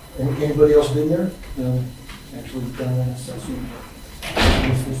 Anybody else been there? Actually done an assessment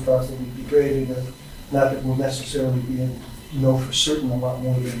if this property degraded, not that we'll necessarily be able to know for certain a lot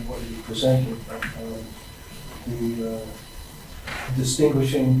more than what you presented, but the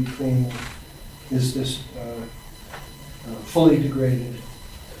distinguishing between is this fully degraded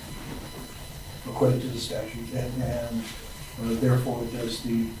according to the statute, and therefore does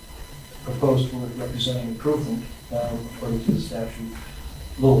the proposed work represent an improvement according to the statute.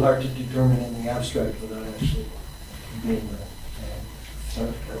 A little hard to determine in the abstract without actually being there.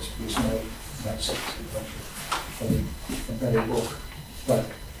 That's at least my sense of a better book. But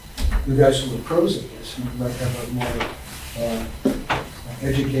you guys who are pros at this, you might have a more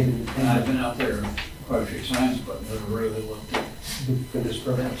educated And I've opinion been out there quite a few times, but never really looked at for this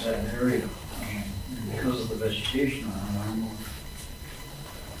purpose. that area. Because of the vegetation around, I don't know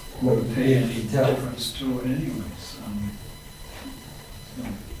if it would pay any difference to it anyways.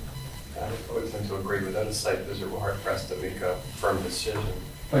 I would tend to agree, without a site visit, we're hard pressed to make a firm decision.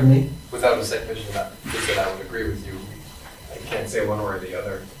 Pardon me? Without a site visit, I would agree with you. I can't say one way or the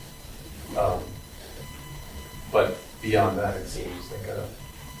other. But beyond that, it seems like a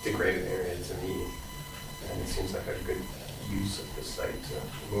degraded area to me. And it seems like a good use of the site to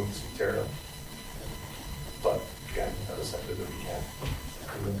remove this material. But again, without a site visit, we can't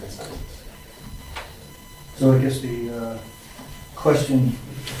come to consensus. So I guess the question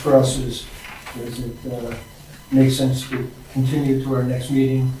for us is it make sense to continue to our next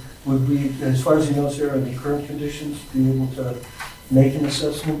meeting? Would we, as far as you know, Sarah, in the current conditions, be able to make an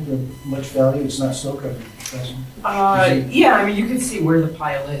assessment of much value? It's not snow covered, doesn't it? Yeah, I mean, you can see where the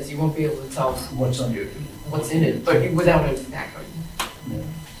pile is. You won't be able to tell What's under it? what's in it, but without a backhoe. Yeah.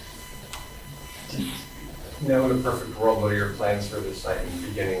 Now, in a perfect world, what are your plans for this site and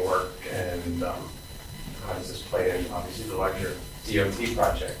beginning work, and how does this play in, obviously, the larger DOT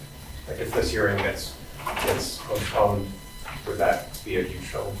project? Like, if this hearing gets postponed, would that be a huge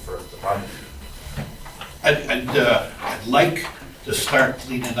trouble for the project? I'd like to start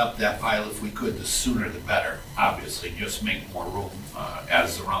cleaning up that pile if we could, the sooner the better, obviously, just make more room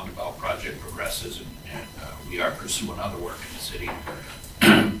as the roundabout project progresses, and we are pursuing other work in the city.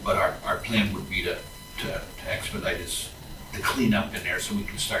 But our plan would be to expedite the cleanup in there so we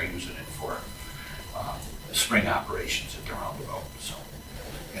can start using it for spring operations at the roundabout. So,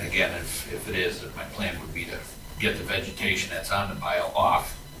 and again, if it is, my plan would be to get the vegetation that's on the pile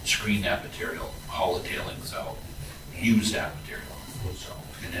off, screen that material, haul the tailings out, use that material. So,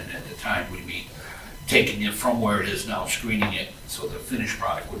 and then at the time we'd be taking it from where it is now, screening it, so the finished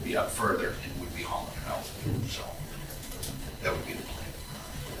product would be up further and we'd be hauling it out. So that would be the plan.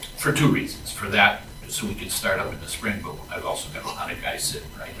 For two reasons. For that, so we could start up in the spring, but I've also got a lot of guys sitting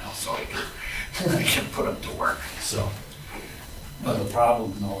right now, so I can put them to work. So, But the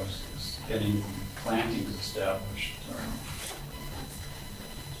problem, though, is getting plantings established.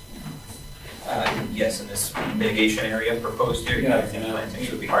 Yes, in this mitigation area proposed here, Yeah, I think yeah.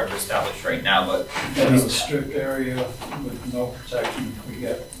 plantings would be hard to establish right now, but That is a strip area with no protection if we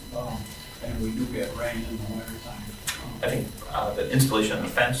get, and we do get rain in the wintertime. I think the installation of the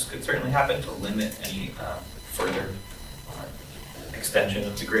fence could certainly happen to limit any further extension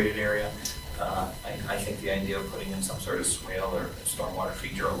of degraded area. I think the idea of putting in some sort of swale or stormwater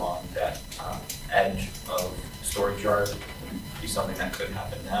feature along that edge of storage yard would be something that could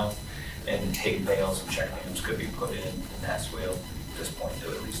happen now. And hay bales and check dams could be put in that swale at this point to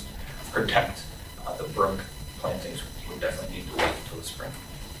at least protect the brook. Plantings would definitely need to wait until the spring.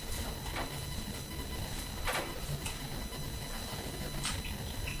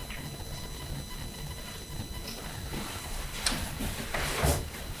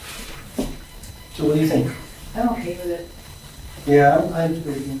 So what do you think? I'm okay with it. Yeah,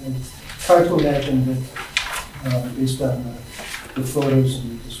 it's hard to imagine that, based on the photos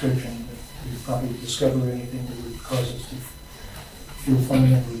and the description, that we'd probably discover anything that would cause us to feel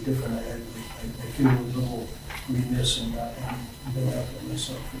fundamentally different. I feel a little remiss in not having been out there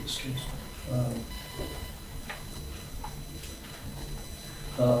myself for this case.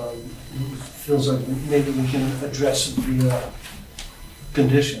 It feels like maybe we can address the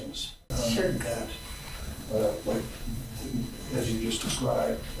conditions. Sure. That, like, as you just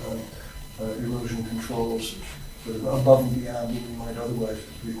described, erosion controls sort of above and beyond what we might otherwise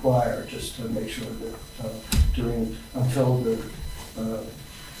require, just to make sure that until the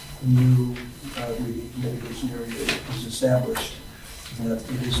new mitigation area is established, that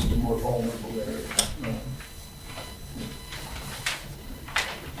it isn't a more vulnerable area.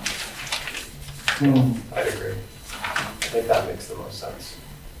 I'd agree. I think that makes the most sense.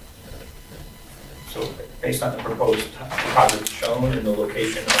 So based on the proposed project shown and the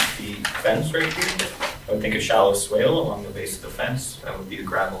location of the fence right here, I would think a shallow swale along the base of the fence. That would be a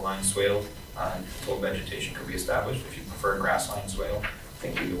gravel line swale until vegetation could be established. If you prefer a grass line swale, I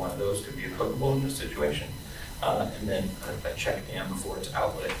think either one of those could be applicable in this situation. And then a check dam before its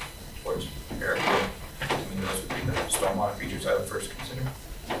outlet towards Barrett Brook. I mean, those would be the stormwater features I would first consider.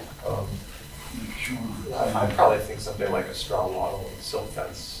 I probably think something like a strong wattle and silt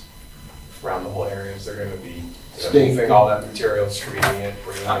fence around the whole area. Is they're going to be moving all that material, screening it,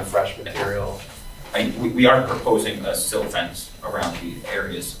 bringing in fresh material. We are proposing a silt fence around the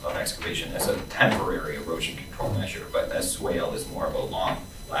areas of excavation as a temporary erosion control measure, but a swale is more of a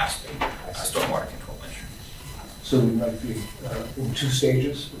long-lasting stormwater control measure. So we might be in 2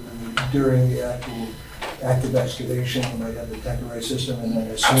 stages. During the active excavation, we might have the temporary system, and then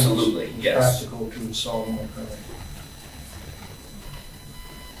as soon as Absolutely, it's yes. practical to install them.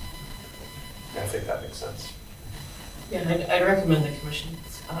 I think that makes sense. Yeah, I'd recommend the commission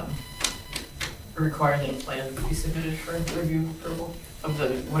require that a plan be submitted for review and approval of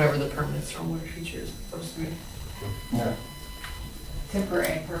whatever the permanent stormwater feature is supposed to be. Yeah. Temporary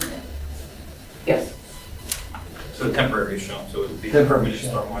and permanent. Yes. So temporary is shown, so it would be a Temporary permanent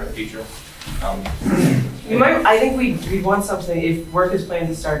shown. stormwater feature. I think we'd want something, if work is planned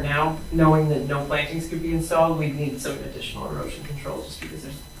to start now, knowing that no plantings could be installed, we'd need some additional erosion control, just because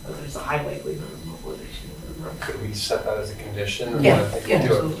there's a high likelihood of mobilization of the road. Could we set that as a condition? And Yeah, then I think yeah,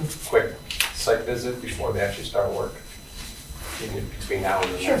 do absolutely. a quick site visit before they actually start work? Between now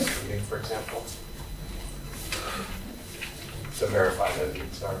and the Sure. next meeting, for example? To verify that it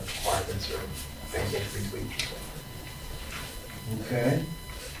meets our requirements or things need to be tweaked. Okay.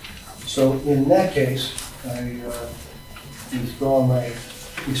 So in that case, I withdraw my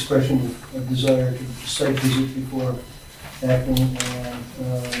expression of desire to site visit before acting,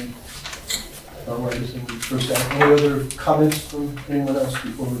 and I'll write this in first act. Any other comments from anyone else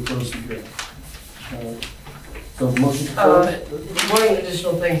before we close the hearing? So motion to close? One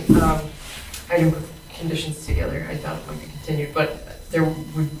additional thing, I didn't put conditions together, I thought it might be continued, but there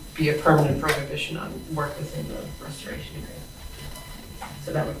would be a permanent prohibition on work within the restoration agreement.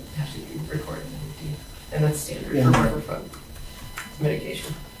 So that would have to be recorded in the deed, and that's standard Yeah. for riverfront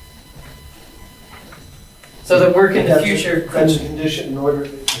mitigation. So the work in the That's a- future That's a could, condition in order,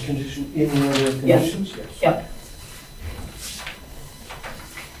 a condition in the order of Yes. conditions? Yes. Yep.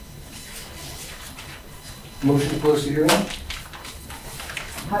 Motion to close the hearing?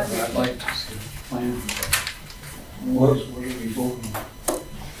 How do I'd like to see the plan. What? What are we voting?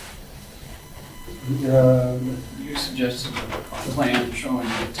 You suggested a plan showing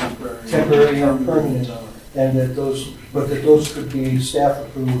the Temporary and permanent, and that those could be staff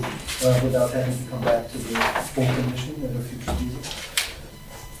approved without having to come back to the full commission at a future meeting?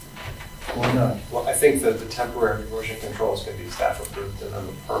 Or not? Well, I think that the temporary erosion controls can be staff approved, and then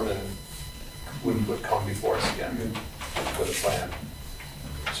the permanent would come before us again with a plan.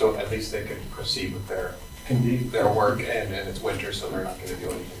 So at least they could proceed with their Can be. work, and it's winter, so they're not gonna do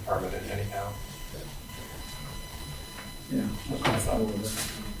anything permanent anyhow. Yeah. That's my thought.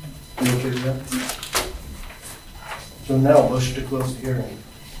 You okay with that? So now, motion to close the hearing.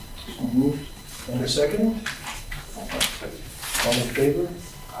 So moved. And a second? All in favor?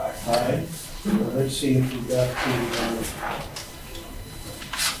 Aye. Well, let's see if we've got the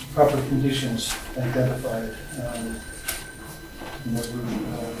proper conditions identified. We're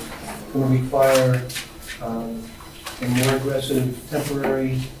going to require a more aggressive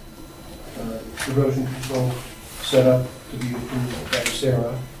temporary erosion control setup to be approved by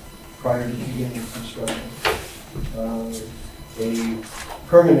Sarah prior to beginning of construction. A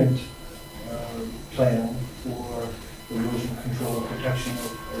permanent plan for erosion control and protection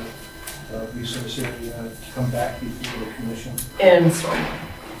of resource area to come back before the commission. and stormwater.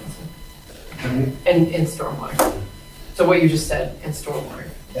 Can And stormwater. So what you just said, and stormwater.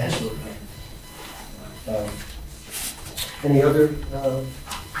 we- Absolutely. Any other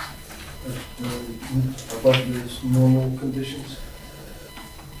above these normal conditions?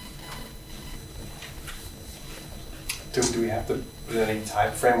 Do we have to put any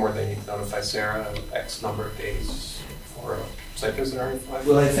time frame where they need to notify Sarah X number of days for a site visit or anything like that?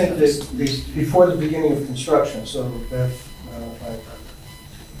 Well, I think that before the beginning of construction, so that,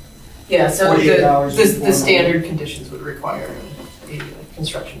 Yeah, so 48 hours the before- standard conditions would require a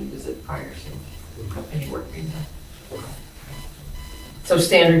construction visit prior to any work being done. So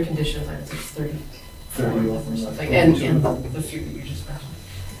standard conditions, I would say 30 or something, and the few that you just mentioned.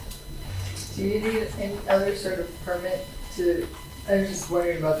 Do you need any other sort of permit to, I was just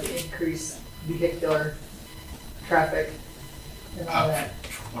wondering about the increased vehicular traffic and all that.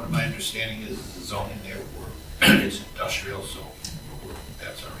 From what my understanding is the zoning there, it's industrial, so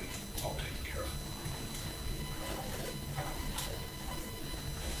that's already all taken care of.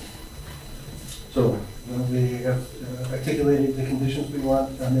 So we have articulated the conditions we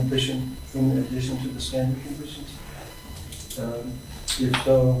want in addition to the standard conditions. If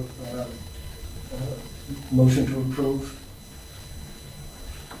so, motion to approve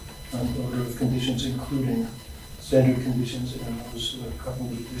on order of conditions, including standard conditions and those coupled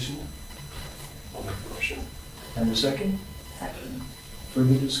with additional. I'll make the motion. And a second? Second.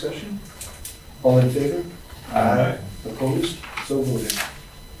 Further discussion? All in favor? Aye. Opposed? So voted.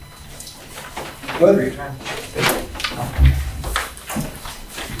 Good.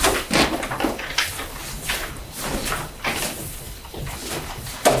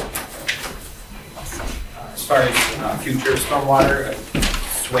 far as future stormwater, a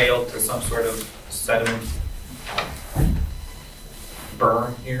swale to some sort of sediment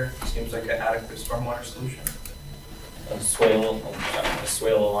berm here seems like an adequate stormwater solution. A swale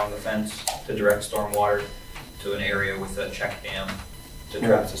along the fence to direct stormwater to an area with a check dam to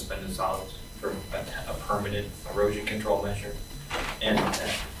trap suspended solids for a permanent erosion control measure. And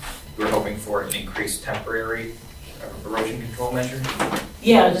we're hoping for an increased temporary erosion control measure.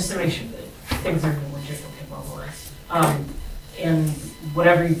 Yeah, just to make sure that things are more different than normalized. And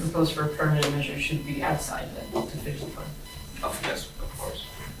whatever you propose for a permanent measure should be outside that multi-50 fund. Oh, yes, of course.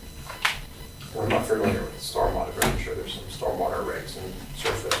 I'm not familiar with stormwater, but I'm sure there's some stormwater regs and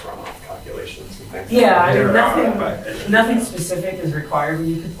surface runoff calculations and things. Yeah, I mean, There are, nothing specific is required, but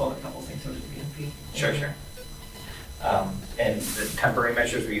you could pull a couple things out of the BMP. Sure. And the temporary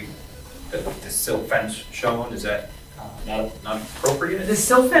measures, the silt fence shown, is that not appropriate? The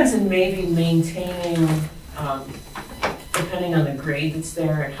silt fence and maybe maintaining, depending on the grade that's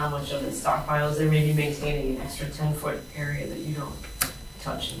there and how much of the stockpile is there, maybe maintaining an extra 10-foot area that you don't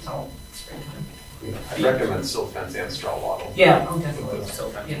touch until springtime. Yeah, I recommend silt fence and straw wattle. Yeah, oh, definitely.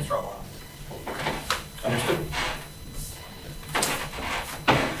 Silt fence Yeah. and straw wattle. Understood.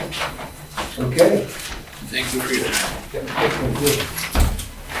 Okay. Thank you for your time. Thank you.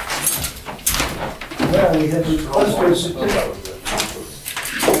 Now, we have a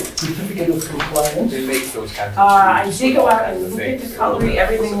certificate of compliance. They make those kinds of. I trees did with go all out kinds and of look at things. the coloring,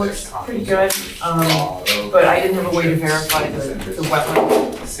 everything looks pretty good, but I didn't have a way to verify the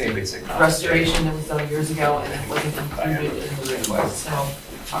wetland Same basic. concept. restoration that was done years ago, and it wasn't included in the request, so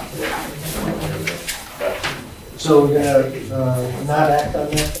talk to the applicant. So we're gonna not act on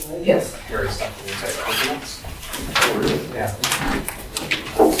that tonight? Yes. Very stuff in inside coconuts. Oh, really? Yeah.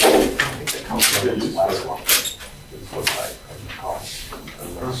 I think the coconut is last one. It looks like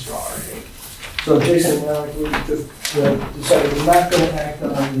a straw, I think. So Jason, now we've decided we're not gonna act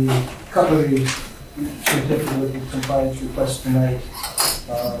on the cutlery certificate of compliance request tonight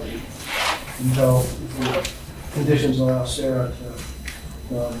until the conditions allow Sarah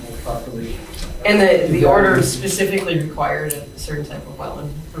to more properly. And the order specifically required a certain type of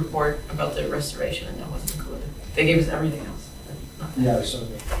wetland report about the restoration, and that wasn't included. They gave us everything else. but not that. Yeah, so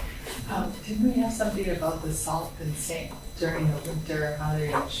Didn't we have something about the salt and sand during the winter, how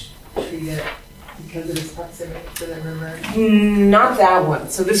they treat it because of its proximity to the river? Not that one.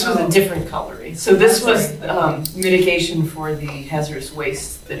 So this was a different coloring. So this was mitigation for the hazardous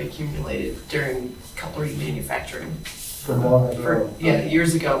waste that accumulated during cutlery manufacturing. for long ago.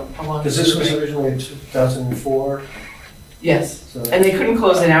 Years ago. Along Because this was originally in 2004. Yes, So and they couldn't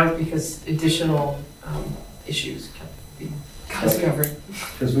close it out because additional issues kept being discovered.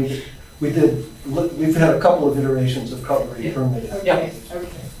 Because we've had a couple of iterations of cutlery Yeah. permitted. Yeah. Okay.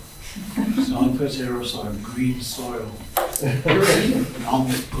 So I put there was our green soil,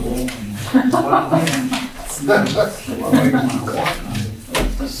 almost glowing.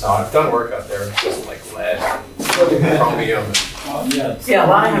 So I've done work out there, it's just like lead and chromium. Oh, yes. Yeah, a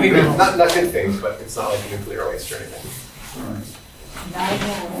lot of heavy metals. Not good things, but it's not like nuclear waste or anything.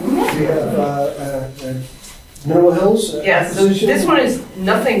 We have Noho Hills. Yeah, so acquisition. this one is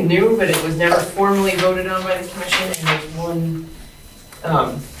nothing new, but it was never formally voted on by the commission, and there's one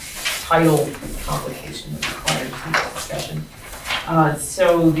title complication that requires some discussion.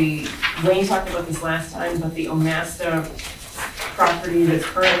 So Wayne talked about this last time, but the Omasta property that's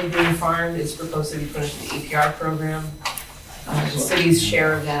currently being farmed is proposed to be put into the APR program. The city's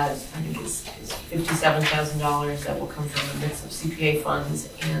share of that, I think, is $57,000. That will come from a mix of CPA funds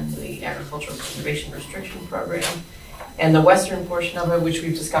and the Agricultural Conservation Restriction Program. And the western portion of it, which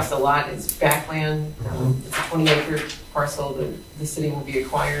we've discussed a lot, is backland. It's a 20-acre parcel that the city will be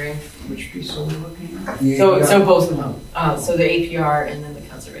acquiring. Which piece are we looking at? So both of them. So the APR and then the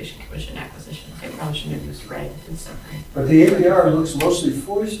Conservation Commission acquisition. I probably should have used red instead of green. But the APR looks mostly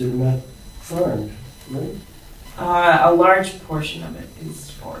forested, not farmed, right? A large portion of it is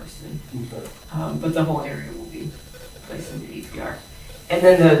forested, Okay. but the whole area will be placed in the APR. And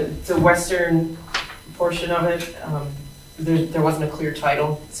then the western portion of it, there wasn't a clear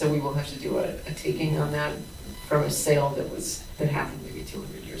title, so we will have to do a taking on that from a sale that happened maybe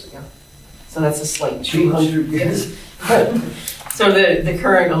 200 years ago. So that's a slight change. 200 years. So the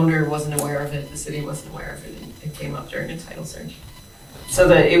current owner wasn't aware of it, the city wasn't aware of it, and it came up during a title search. So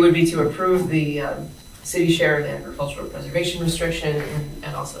it would be to approve the city share of the agricultural preservation restriction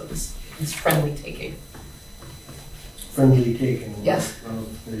and also this friendly taking Friendly taking. Yes.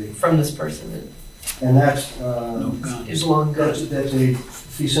 Of the, from this person and that's, No guns. that is long gone. that's a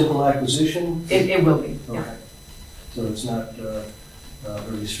fee simple acquisition? It will be, yeah. Okay. So it's not a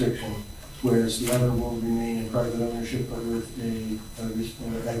restriction. whereas the other will remain in private ownership but with a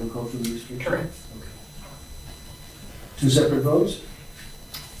agricultural restriction? Correct. Okay. Two separate votes?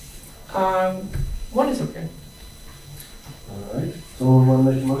 One is okay. All right. Someone want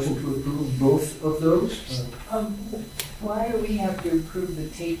to make a motion to approve both of those? Why do we have to approve the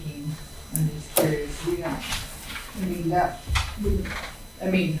taking? I'm just curious, we don't, I mean, that,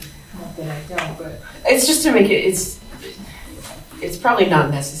 not that I don't, but. It's just to make it, it's probably not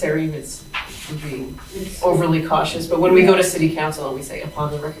necessary, it's being overly cautious, but when we go to city council and we say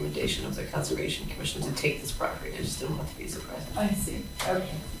upon the recommendation of the Conservation Commission to take this property, I just don't want to be surprised. I see, okay.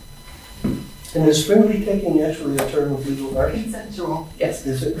 And is friendly taking actually a term of legal art? Consensual, Yes.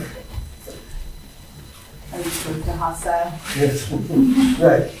 Is it? as opposed to hostile. Yes.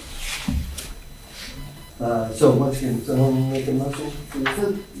 Right. So once again, someone make a motion?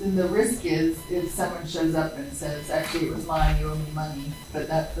 So then the risk is if someone shows up and says, actually it was mine, you owe me money, but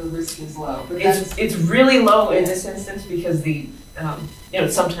that, the risk is low. But that's, It's really low in this instance because the,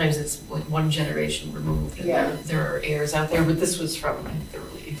 sometimes it's like one generation removed and Yeah. there are heirs out there, but this was from I think the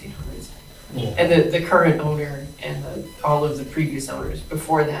early 1800s. Yeah. And the current owner and all of the previous owners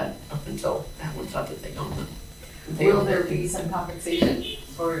before that, up until that one thought that they owned them. will there be some compensation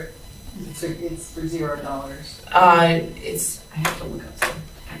or it's for $0? I have to look up the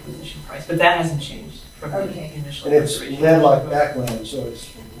acquisition price, but that hasn't changed from Okay. the initial. And it's consideration. landlocked backland, so it's,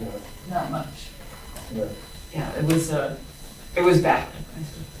 Not much. Yeah, it was back.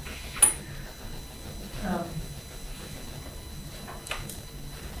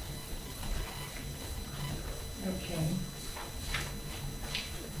 Okay.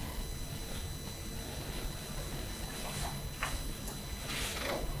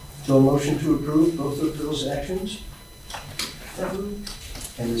 So a motion to approve both of those actions?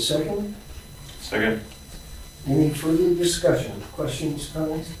 And a second? Second. Any further discussion, questions,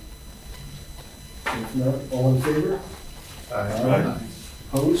 comments? If not, all in favor? Aye.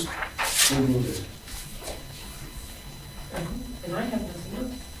 Opposed? So voted. And I have nothing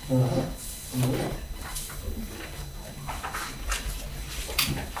else. Uh-huh.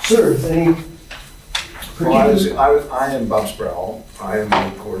 Sir, any particular? I am Bob Sproul. I am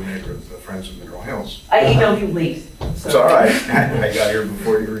the coordinator of the Friends of Mineral Hills. I emailed you late. So. It's all right. I got here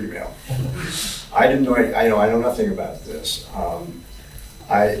before your email. I didn't know. I know nothing about this.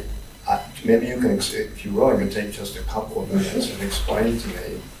 Maybe you can, if you're willing to take just a couple of minutes and explain to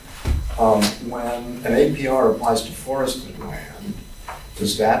me when an APR applies to forested land,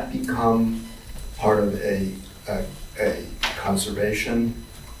 does that become part of a conservation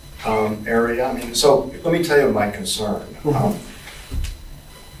area? I mean, so let me tell you my concern.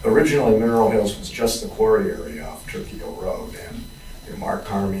 Originally, Mineral Hills was just the quarry area off Trujillo Road, and Mark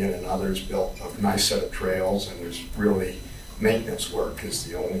Carmian and others built a nice set of trails, and there's really maintenance work is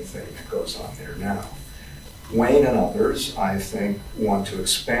the only thing that goes on there now. Wayne and others, I think, want to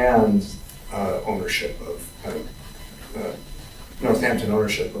expand ownership of Northampton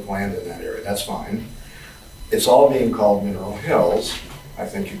ownership of land in that area. That's fine. It's all being called Mineral Hills. I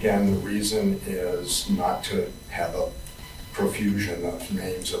think, again, the reason is not to have a profusion of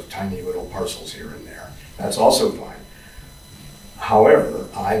names of tiny little parcels here and there. That's also fine. However,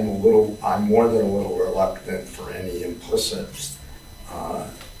 I'm more than a little reluctant for any implicit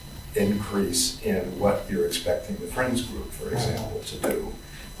increase in what you're expecting the Friends Group, for example, to do.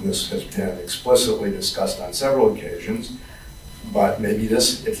 And this has been explicitly discussed on several occasions, but maybe it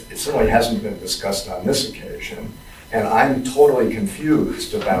certainly hasn't been discussed on this occasion. And I'm totally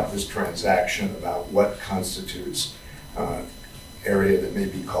confused about this transaction, about what constitutes area that may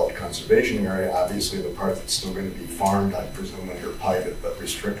be called conservation area. Obviously, the part that's still going to be farmed, I presume, under private but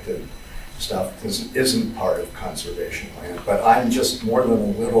restricted stuff isn't part of conservation land. But I'm just more than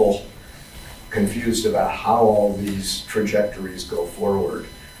a little confused about how all these trajectories go forward.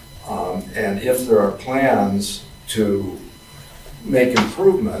 And if there are plans to make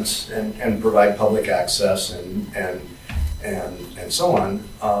improvements and provide public access and so on,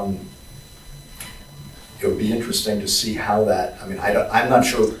 it would be interesting to see how that, I mean, I'm not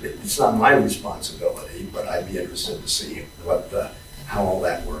sure, it's not my responsibility, but I'd be interested to see how all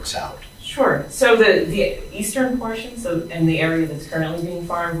that works out. Sure. So the eastern portion, and the area that's currently being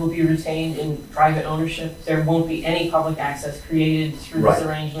farmed will be retained in private ownership. There won't be any public access created through this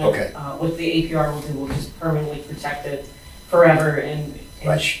arrangement. Okay. What the APR will do will just permanently protect it forever and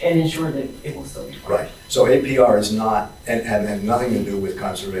ensure that it will still be farmed. Right. So APR is not, and had nothing to do with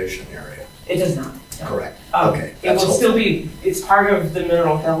conservation area. It does not. No. Correct. Okay. It will still be, it's part of the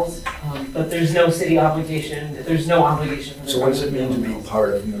Mineral Hills, but there's no city obligation, there's no obligation. For the So what does it mean to be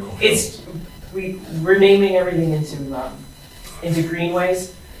part of Mineral Hills? We're naming everything into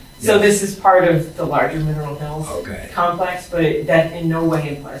greenways. So this is part of the larger Mineral Hills Okay. complex, but that in no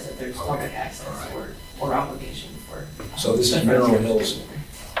way implies that there's public Okay. access All or obligation for. So this is Mineral Hills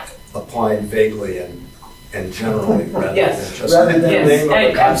applied vaguely and generally rather Yes. than just Rather in the than- name of the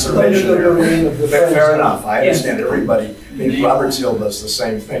Yes, conservation Under the area. domain of the Fair Friends. enough, I Yes. understand everybody, I mean, Roberts Hill does the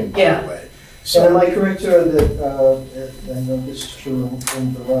same thing, by Yeah. the way. And am So, I correct, sir, that, I know this is true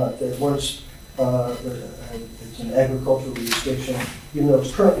in Vermont, that once it's an agricultural restriction, even though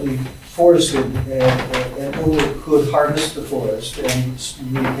it's currently forested and only could harvest the forest and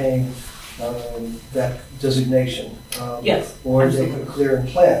maintain that designation. Yes, Or they absolutely. could clear and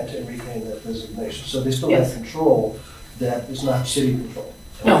plant and retain that designation. So they still have Yes. control that is not city control.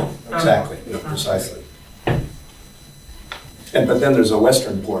 No. exactly, yeah, precisely. And, but then there's a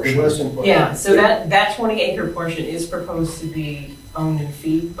western The portion. western part. Yeah, so that 20-acre portion is proposed to be owned and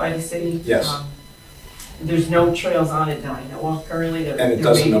fee by the city. Yes. There's no trails on it that I know of currently. And it There may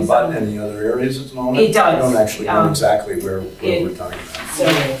doesn't be abut some. any other areas at the moment? It does. I don't actually know Um, exactly where it- we're talking about. So,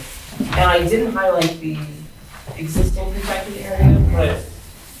 and I didn't highlight the existing protected area,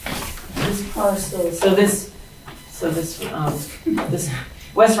 but this parcel, this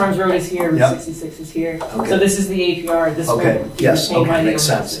West Farms Road is here, Route Yep. 66 is here. Okay. So this is the APR, this will Okay, be yes, retained by okay, the makes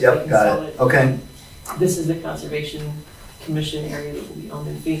owners sense, if they yep, can got sell it, okay. This is the Conservation Commission area that will be owned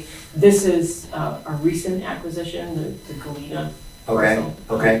and fee. This is a recent acquisition, the Galena Okay, parcel.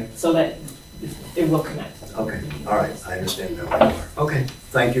 okay. So that it will connect. Okay, all right, I understand that. Okay,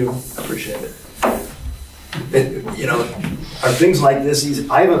 thank you, appreciate it. You know, are things like this easy?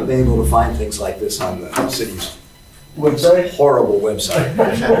 I haven't been able to find things like this on the city's Website? horrible website.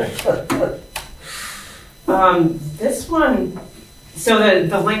 This one, so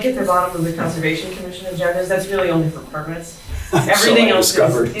the link at the bottom of the Conservation Commission agendas, that's really only for permits. Everything So I else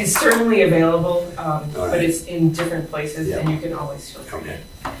discovered. is certainly available, All but right. it's in different places, Yeah. and you can always feel free Okay.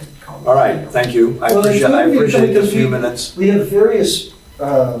 to call me. All right, thank you. I Well, it's appreciate really the because few we- minutes. We have various,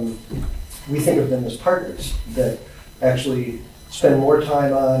 we think of them as partners that actually spend more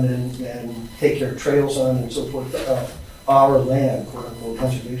time on and take care of trails on and so forth, our land, quote unquote,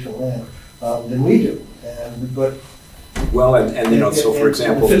 conservation land, than we do. But. Well, and you know, so for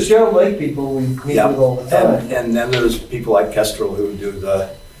example. The Fitzgerald Lake people, we meet Yeah, with all the time. and then there's people like Kestrel who do the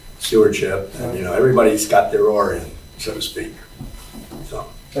stewardship, and you know, everybody's got their oar in, so to speak. So,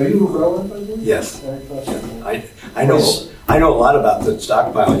 Are you a grower, by the way? yes, I thought so. I know a lot about the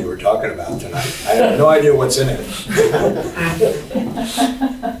stockpile you were talking about tonight. I have no idea what's in it.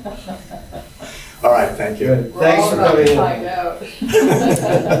 All right, thank you. Good. Thanks for coming in. Find out.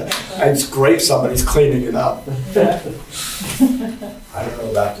 It's great somebody's cleaning it up. I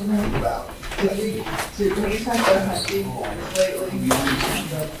don't know about. Did we talk about hunting lately?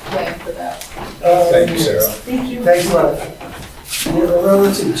 The plan for that? Thank you, Sarah. Thanks a lot. Yeah, well,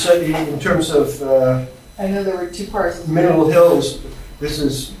 let's see, so in terms of I know there were two parcels. Mineral Hills, this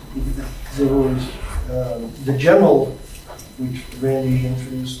is, there was the general, which Randy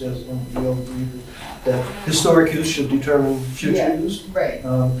introduced as, and we all agree that historic use should determine future Yeah. use. Right.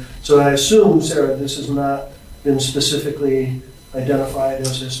 So I assume, Sarah, this has not been specifically identified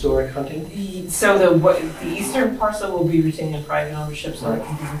as historic hunting? So the eastern parcel will be retained in private ownership, so they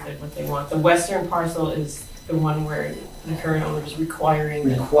can do with it what they want. The western parcel is the one where the current owner is requiring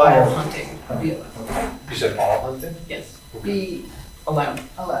that all Require. hunting be allowed. You said all hunting? Yes, Be allowed.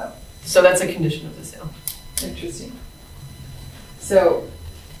 allowed. So that's a condition of the sale. Interesting. So,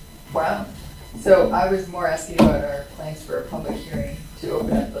 wow. So I was more asking about our plans for a public hearing to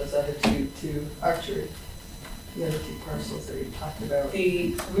open up those other two to archery. The other two parcels that we talked about.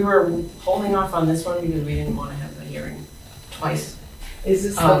 We were holding off on this one because we didn't want to have the hearing twice. Is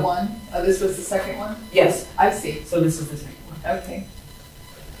this the one? Oh, this was the second one? Yes, I see. so this is the second one. Okay.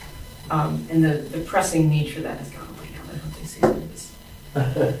 And the pressing need for that has gone away now that hunting season is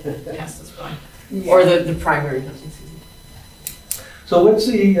past us by. Or the primary hunting season. So what's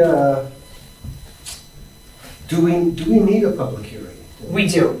the, do we need a public hearing? We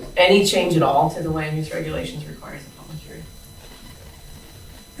do. Any change at all to the land use regulations requires a public hearing.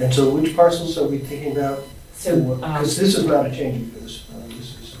 And so which parcels are we thinking about? So, Because this is not a change of use.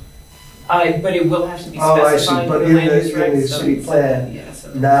 This is, but it will have to be Oh, I see. specified But in in the land the- use in regs. the city plan, Yeah,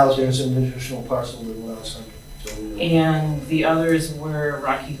 so. now there's an additional parcel that allows hunting. So we- And the others were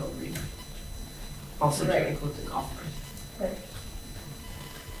Rocky Hill Green. Also to Right. include the golf course.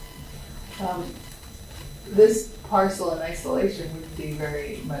 This parcel in isolation would be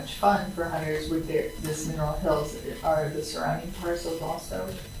very much fun for hunters with this Mineral Hills. Are the surrounding parcels also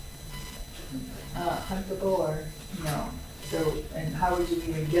huntable or no? So, and how would you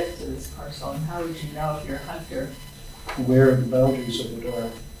even get to this parcel and how would you know if you're a hunter? Where the boundaries of it are.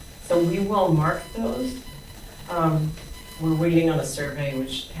 So we will mark those. We're waiting on a survey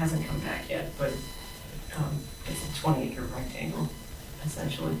which hasn't come back yet, but it's a 20-acre rectangle,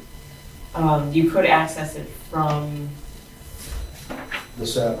 essentially. You could access it from, The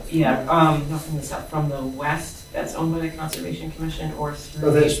south. not from the south, from the west, that's owned by the Conservation Commission, or through.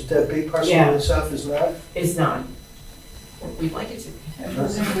 Oh, that big parcel Yeah. in the south is not? It's not. We'd like it to be. And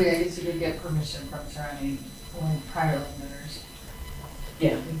presumably, I guess you could get permission from surrounding prior owners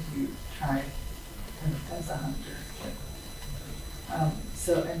Yeah. if you tried as a hunter.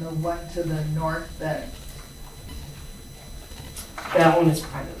 So, and the one to the north, That one is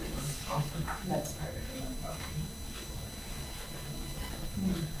privately owned also. that's privately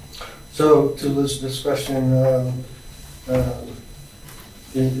owned. So to this question,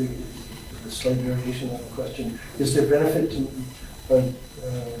 the slight variation on the question, is there benefit to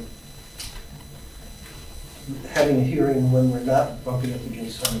having a hearing when we're not bumping up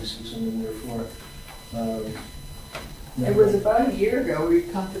against hunting season and therefore? It was about a year ago, we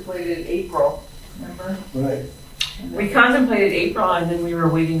contemplated April, remember? Right. We contemplated April, and then we were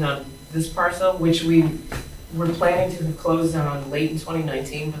waiting on this parcel, which we were planning to have closed on late in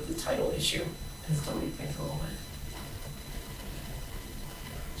 2019, but the title issue has delayed things a little bit.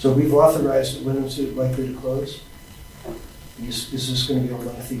 So we've authorized it, when is it likely to close? Is this going to be a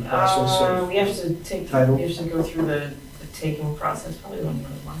lengthy process? We have to take, title? we have to go through the taking process, probably about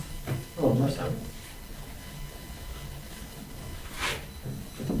another month Oh, or so.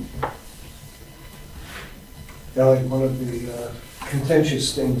 Yeah, like one of the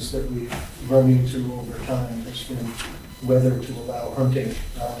contentious things that we've run into over time has been whether to allow hunting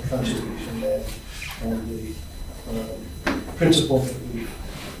on conservation land. And the principle that we've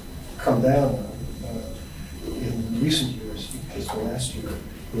come down on in recent years, just the last year,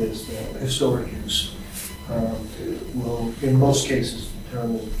 is that historic use will, in most cases,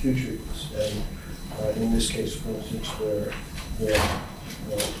 determine future use. And in this case, for instance, where the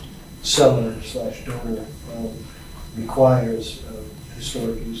seller/donor requires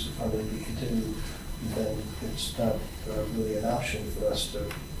historic use of hunting to be continued, then it's not really an option for us to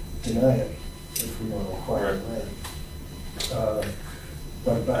deny it if we want to acquire land.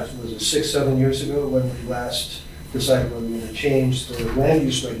 But about, was it 6-7 years ago when we last decided we were going to change the land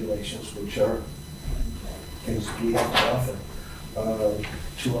use regulations, which are things that we have often,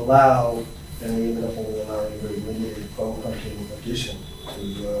 to allow, and we ended up only allowing a very limited bow hunting in addition to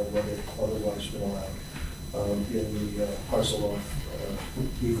what had otherwise been allowed in the parcel of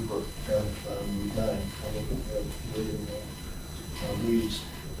Beaverbrook down Route 9, Leeds,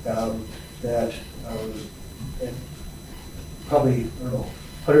 that probably, I don't know,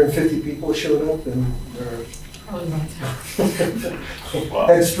 150 people showed up and they're Probably about that.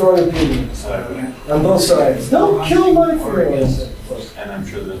 had strong opinions on both sides. Don't kill my friends. And I'm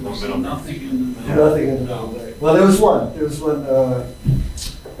sure there's no middle. Nothing in the middle. Nothing in the middle there. Well, there was one. There was one,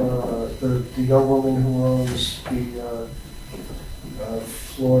 the young woman who owns the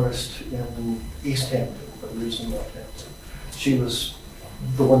florist in East Hampton, but lives in Northampton. She was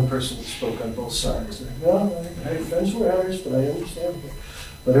the one person that spoke on both sides. Well, I have friends who are hunters, but I understand.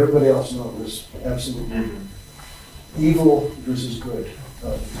 But everybody else, no, it was absolutely evil versus good.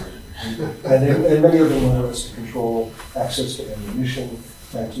 And many of them wanted us to control access to ammunition,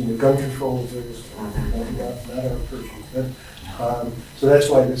 gun control, not our purview. So that's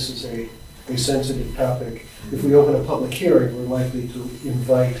why this is a sensitive topic. If we open a public hearing, we're likely to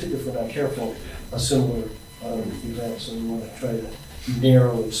invite, if we're not careful, a similar event. So we want to try to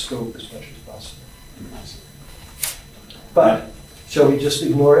narrow the scope as much as possible. But shall we just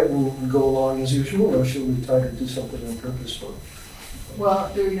ignore it and go along as usual, or should we try to do something on purpose for it?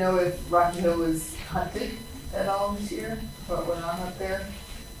 Well, do we know if Rocky Hill was hunted at all this year? What went on up there?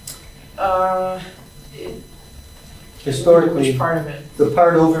 Historically, Which part of it? the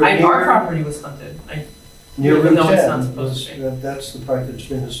part over Our near, property was hunted. near even Route though it's not 10, supposed to be. that's the part that's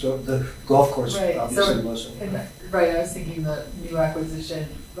been historic. The golf course Right, obviously so- wasn't. Right, I was thinking the new acquisition,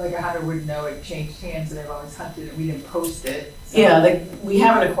 like a hunter would know it changed hands and they've always hunted it, we didn't post it. So- Yeah, we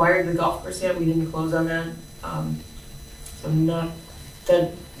haven't acquired the golf course yet. We didn't close on that. So not,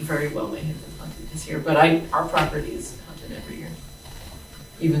 that very well may have been hunted this year, but our property is hunted every year,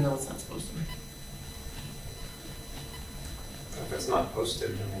 even though it's not supposed to be. If it's not posted,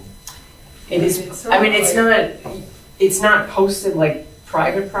 I mean. It is, it's not posted like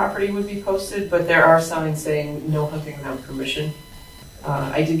private property would be posted, but there are signs saying no hunting without permission.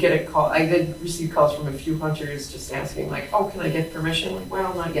 I did get a call, I did receive calls from a few hunters just asking like, oh, can I get permission? Like,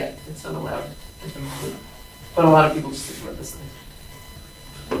 well, not yet, it's not allowed at the moment. But a lot of people just ignore this thing.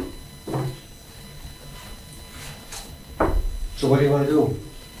 So what do you want to do?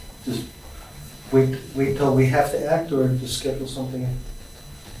 just wait till we have to act, or just schedule something?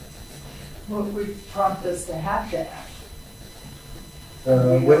 What would prompt us to have to act?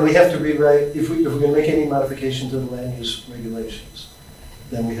 When we have to rewrite, if we're gonna make any modification to the land use regulations,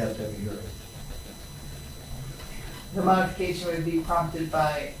 then we have to have a hearing. The modification would be prompted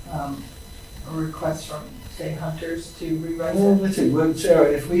by a request from, say, hunters to rewrite Well, it? let's see, well,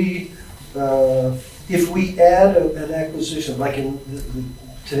 Sarah, if we add an acquisition, like in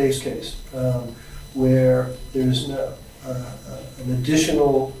today's case, where there's no, an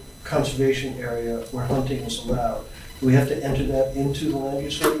additional conservation area where hunting is allowed, do we have to enter that into the land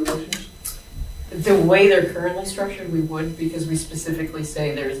use regulations? The way they're currently structured, we would, because we specifically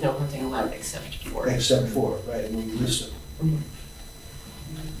say there is no hunting allowed except for. Except for, right, and we list it. Mhm.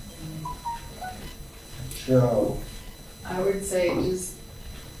 So, I would say just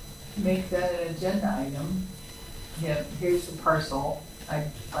make that an agenda item. Yeah, here's the parcel,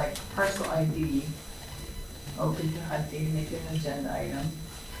 like parcel ID, open to hunting, make it an agenda item.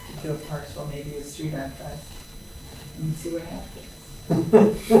 To a parcel, maybe a street address, and see what happens.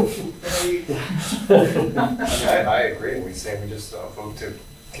 I agree, we say we just vote to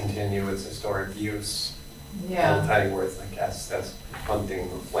continue its historic use. Yeah. Old tiny words like as hunting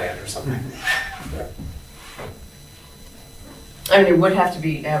land or something. I mean, it would have to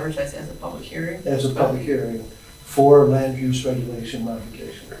be advertised as a public hearing. as a public hearing for land use regulation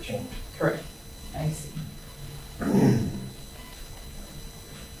modification or change. Correct. I see.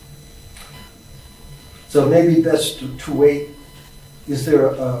 So maybe best to wait. Is there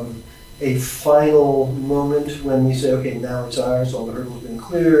a final moment when we say, okay, now it's ours, all the hurdles have been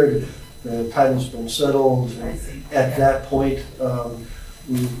cleared, the title's been settled? I see. At that point,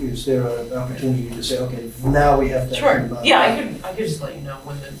 is there an opportunity to say, okay, now we have to? Sure, yeah, I could just let you know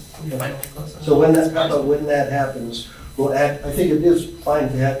when we finally close on. So when that happens, we'll add, I think it is fine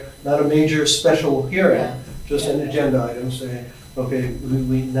to have, not a major special hearing, Yeah. just an agenda item saying, okay,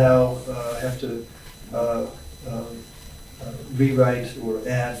 we now have to rewrite or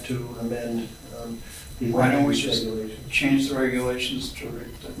add to amend the Why don't we land use just regulations. change the regulations to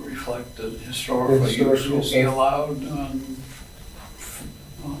reflect the historical The historic use will use. be allowed on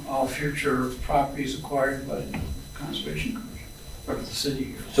all future properties acquired by the Conservation Commission, or the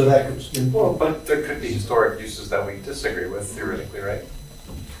city. So that could, Well, but there could be historic uses that we disagree with theoretically, right?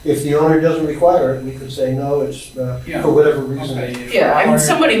 if the owner doesn't require it, we could say, no, it's Yeah. for whatever reason. Okay, Yeah, I mean, if-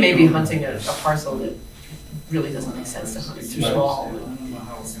 somebody may be hunting a parcel that really doesn't make sense to hunt, it's too Right. small, I and don't know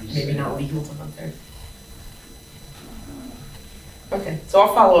how we're gonna maybe say not that. legal to hunt there. Okay, so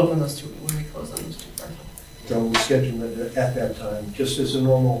I'll follow up on those two, when we close on those two parcels. So we'll schedule it at that time, just as a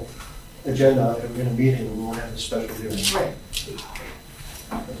normal agenda item in a meeting, we won't have a special hearing. Right.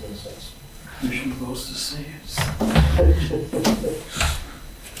 That makes sense. Commission votes to say it.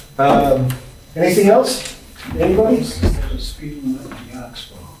 Anything else? Anybody? Instead of speed limit in the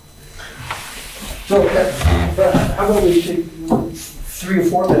Oxbow. So, how about we take 3 or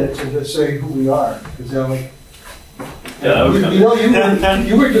 4 minutes and just say who we are? Is that like? Yeah, that would be You know,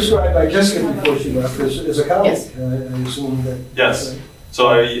 you were described by Jessica before she left as a colleague. Yes. I assume that. Yes. So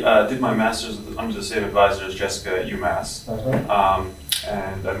I did my master's under the same advisor as Jessica at UMass. Uh-huh.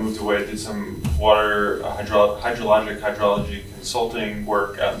 And I moved away, did some water hydrology consulting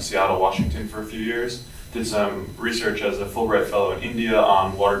work out in Seattle, Washington for a few years. Did some research as a Fulbright Fellow in India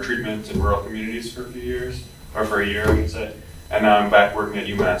on water treatment in rural communities for a few years, or for a year, I would say. And now I'm back working at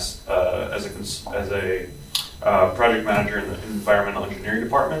UMass as a project manager in the environmental engineering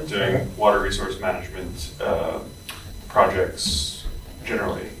department, doing water resource management projects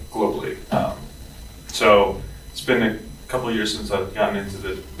generally, globally. So it's been a couple of years since I've gotten into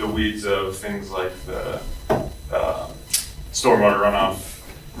the weeds of things like the stormwater runoff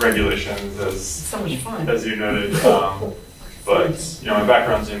regulations, It's so much fun. as you noted. But you know, my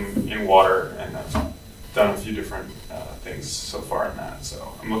background's in water, and I've done a few different things so far in that.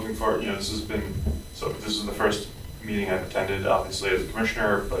 So I'm looking forward. You know, this is the first meeting I've attended, obviously as a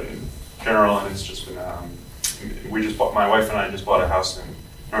commissioner, but in general, and it's just been. My wife and I just bought a house in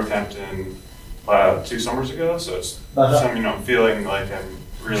Northampton 2 summers ago, so it's I'm feeling like I'm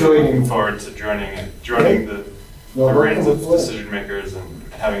really looking forward to joining the reins of decision makers and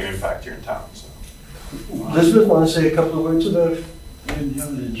having an impact here in town. So. Elizabeth, want to say a couple of words about? I didn't have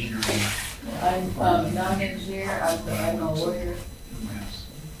an engineer. I'm not an engineer, I'm a lawyer.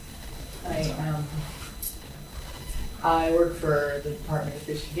 I work for the Department of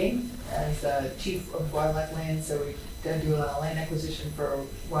Fish and Game as chief of wildlife land, so we do a lot of land acquisition for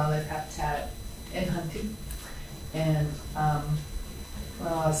wildlife habitat and hunting, and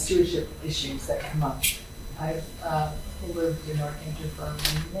stewardship issues that come up. I've lived in Northampton for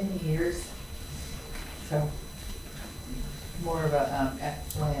many years, so more of a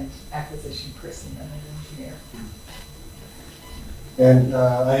land acquisition person than an engineer. And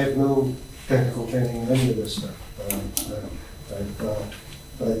I have no technical training in any of this stuff.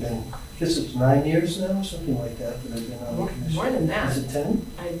 But I've been, this is 9 years now, something like that, that I've been on the commission. More than that. Is it 10?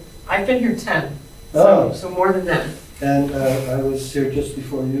 I've been here 10, Oh. so more than that. And I was here just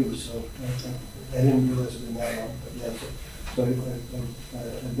before you, so I didn't realize it had been that long, but yeah. So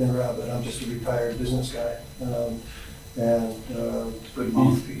I've been around, but I'm just a retired business guy. Good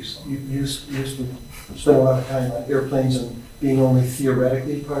mouthpiece. You used to spend a lot of time on airplanes and being only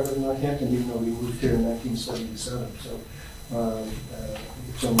theoretically part of Northampton, even though we moved here in 1977. So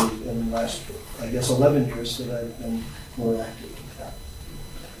it's only in the last, I guess, 11 years that I've been more active.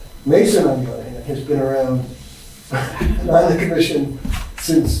 Mason, on the other hand, has been around on the commission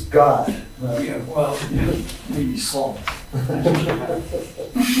since God. Yeah, well, maybe salt.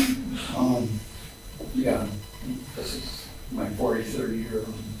 Yeah, this is my 43rd year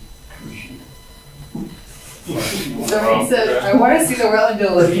on commission. So he said, I want to see the wetland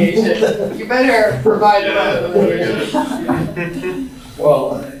delineation. You better provide the wetland delineation. Well,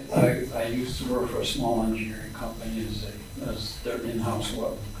 I used to work for a small engineering company as their in-house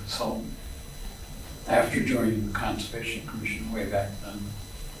wetland consultant. After joining the Conservation Commission way back then,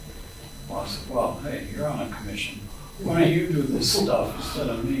 well, I said, well, hey, you're on a commission. Why don't you do this stuff instead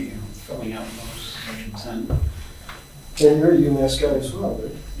of me, filling out those consent? And you're a UMass guy as well,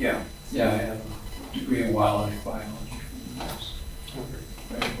 right? Yeah, I have a degree in wildlife biology from UMass.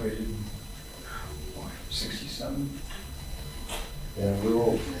 Graduated in 67. Yeah, we're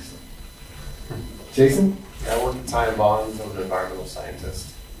old. Jason? I work at Time Bonds. I'm an environmental scientist.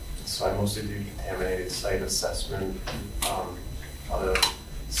 So I mostly do contaminated site assessment,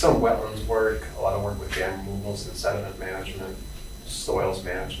 some wetlands work, a lot of work with dam removals and sediment management, soils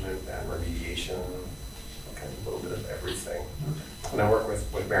management and remediation, kind of a little bit of everything. And I work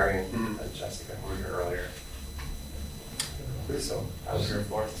with Marion and Jessica, who were here earlier. So I was here in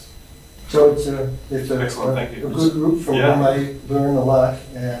Florence. So it's a Excellent, thank you. good group from whom I learn a lot.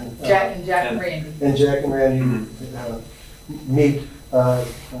 And Jack and Randy. And Jack and Randy meet.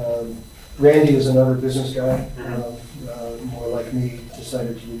 Randy is another business guy, more like me,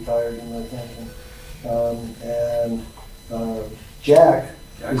 decided to retire in Northampton. Jack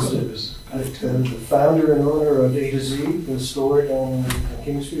is the founder and owner of A to Z, the store down on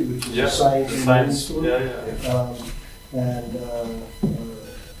King Street, which is a science and marine store.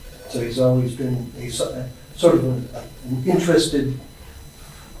 So he's always been sort of an interested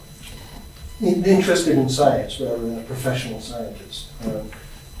in science rather than a professional scientist.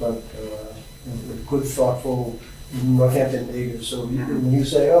 But a good, thoughtful Northampton native. So when you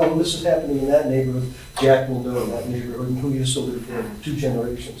say, oh, well, this is happening in that neighborhood, Jack will know that neighborhood and who used to live there 2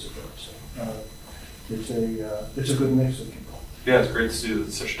 generations ago. So it's a good mix of people. Yeah, it's great to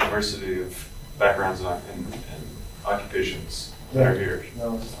see such diversity of backgrounds and occupations that are here.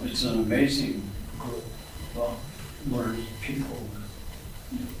 No, it's an amazing group of learned people.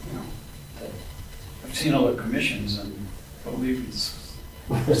 I've seen other commissions and believe me,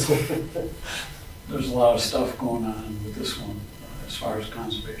 there's a lot of stuff going on with this one as far as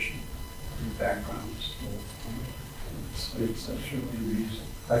conservation backgrounds. That's really amazing.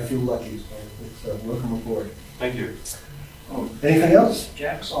 I feel lucky, so it's welcome aboard. Thank you. Oh, Anything else?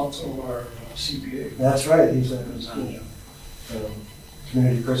 Jack's also our CPA. That's right, he's a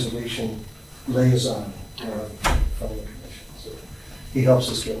community preservation liaison from the commission. So he helps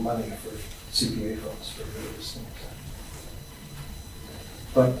us get money for CPA funds for various things.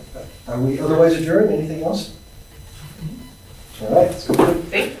 But are we otherwise adjourned? Anything else? All right.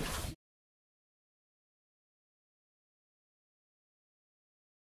 Thank you.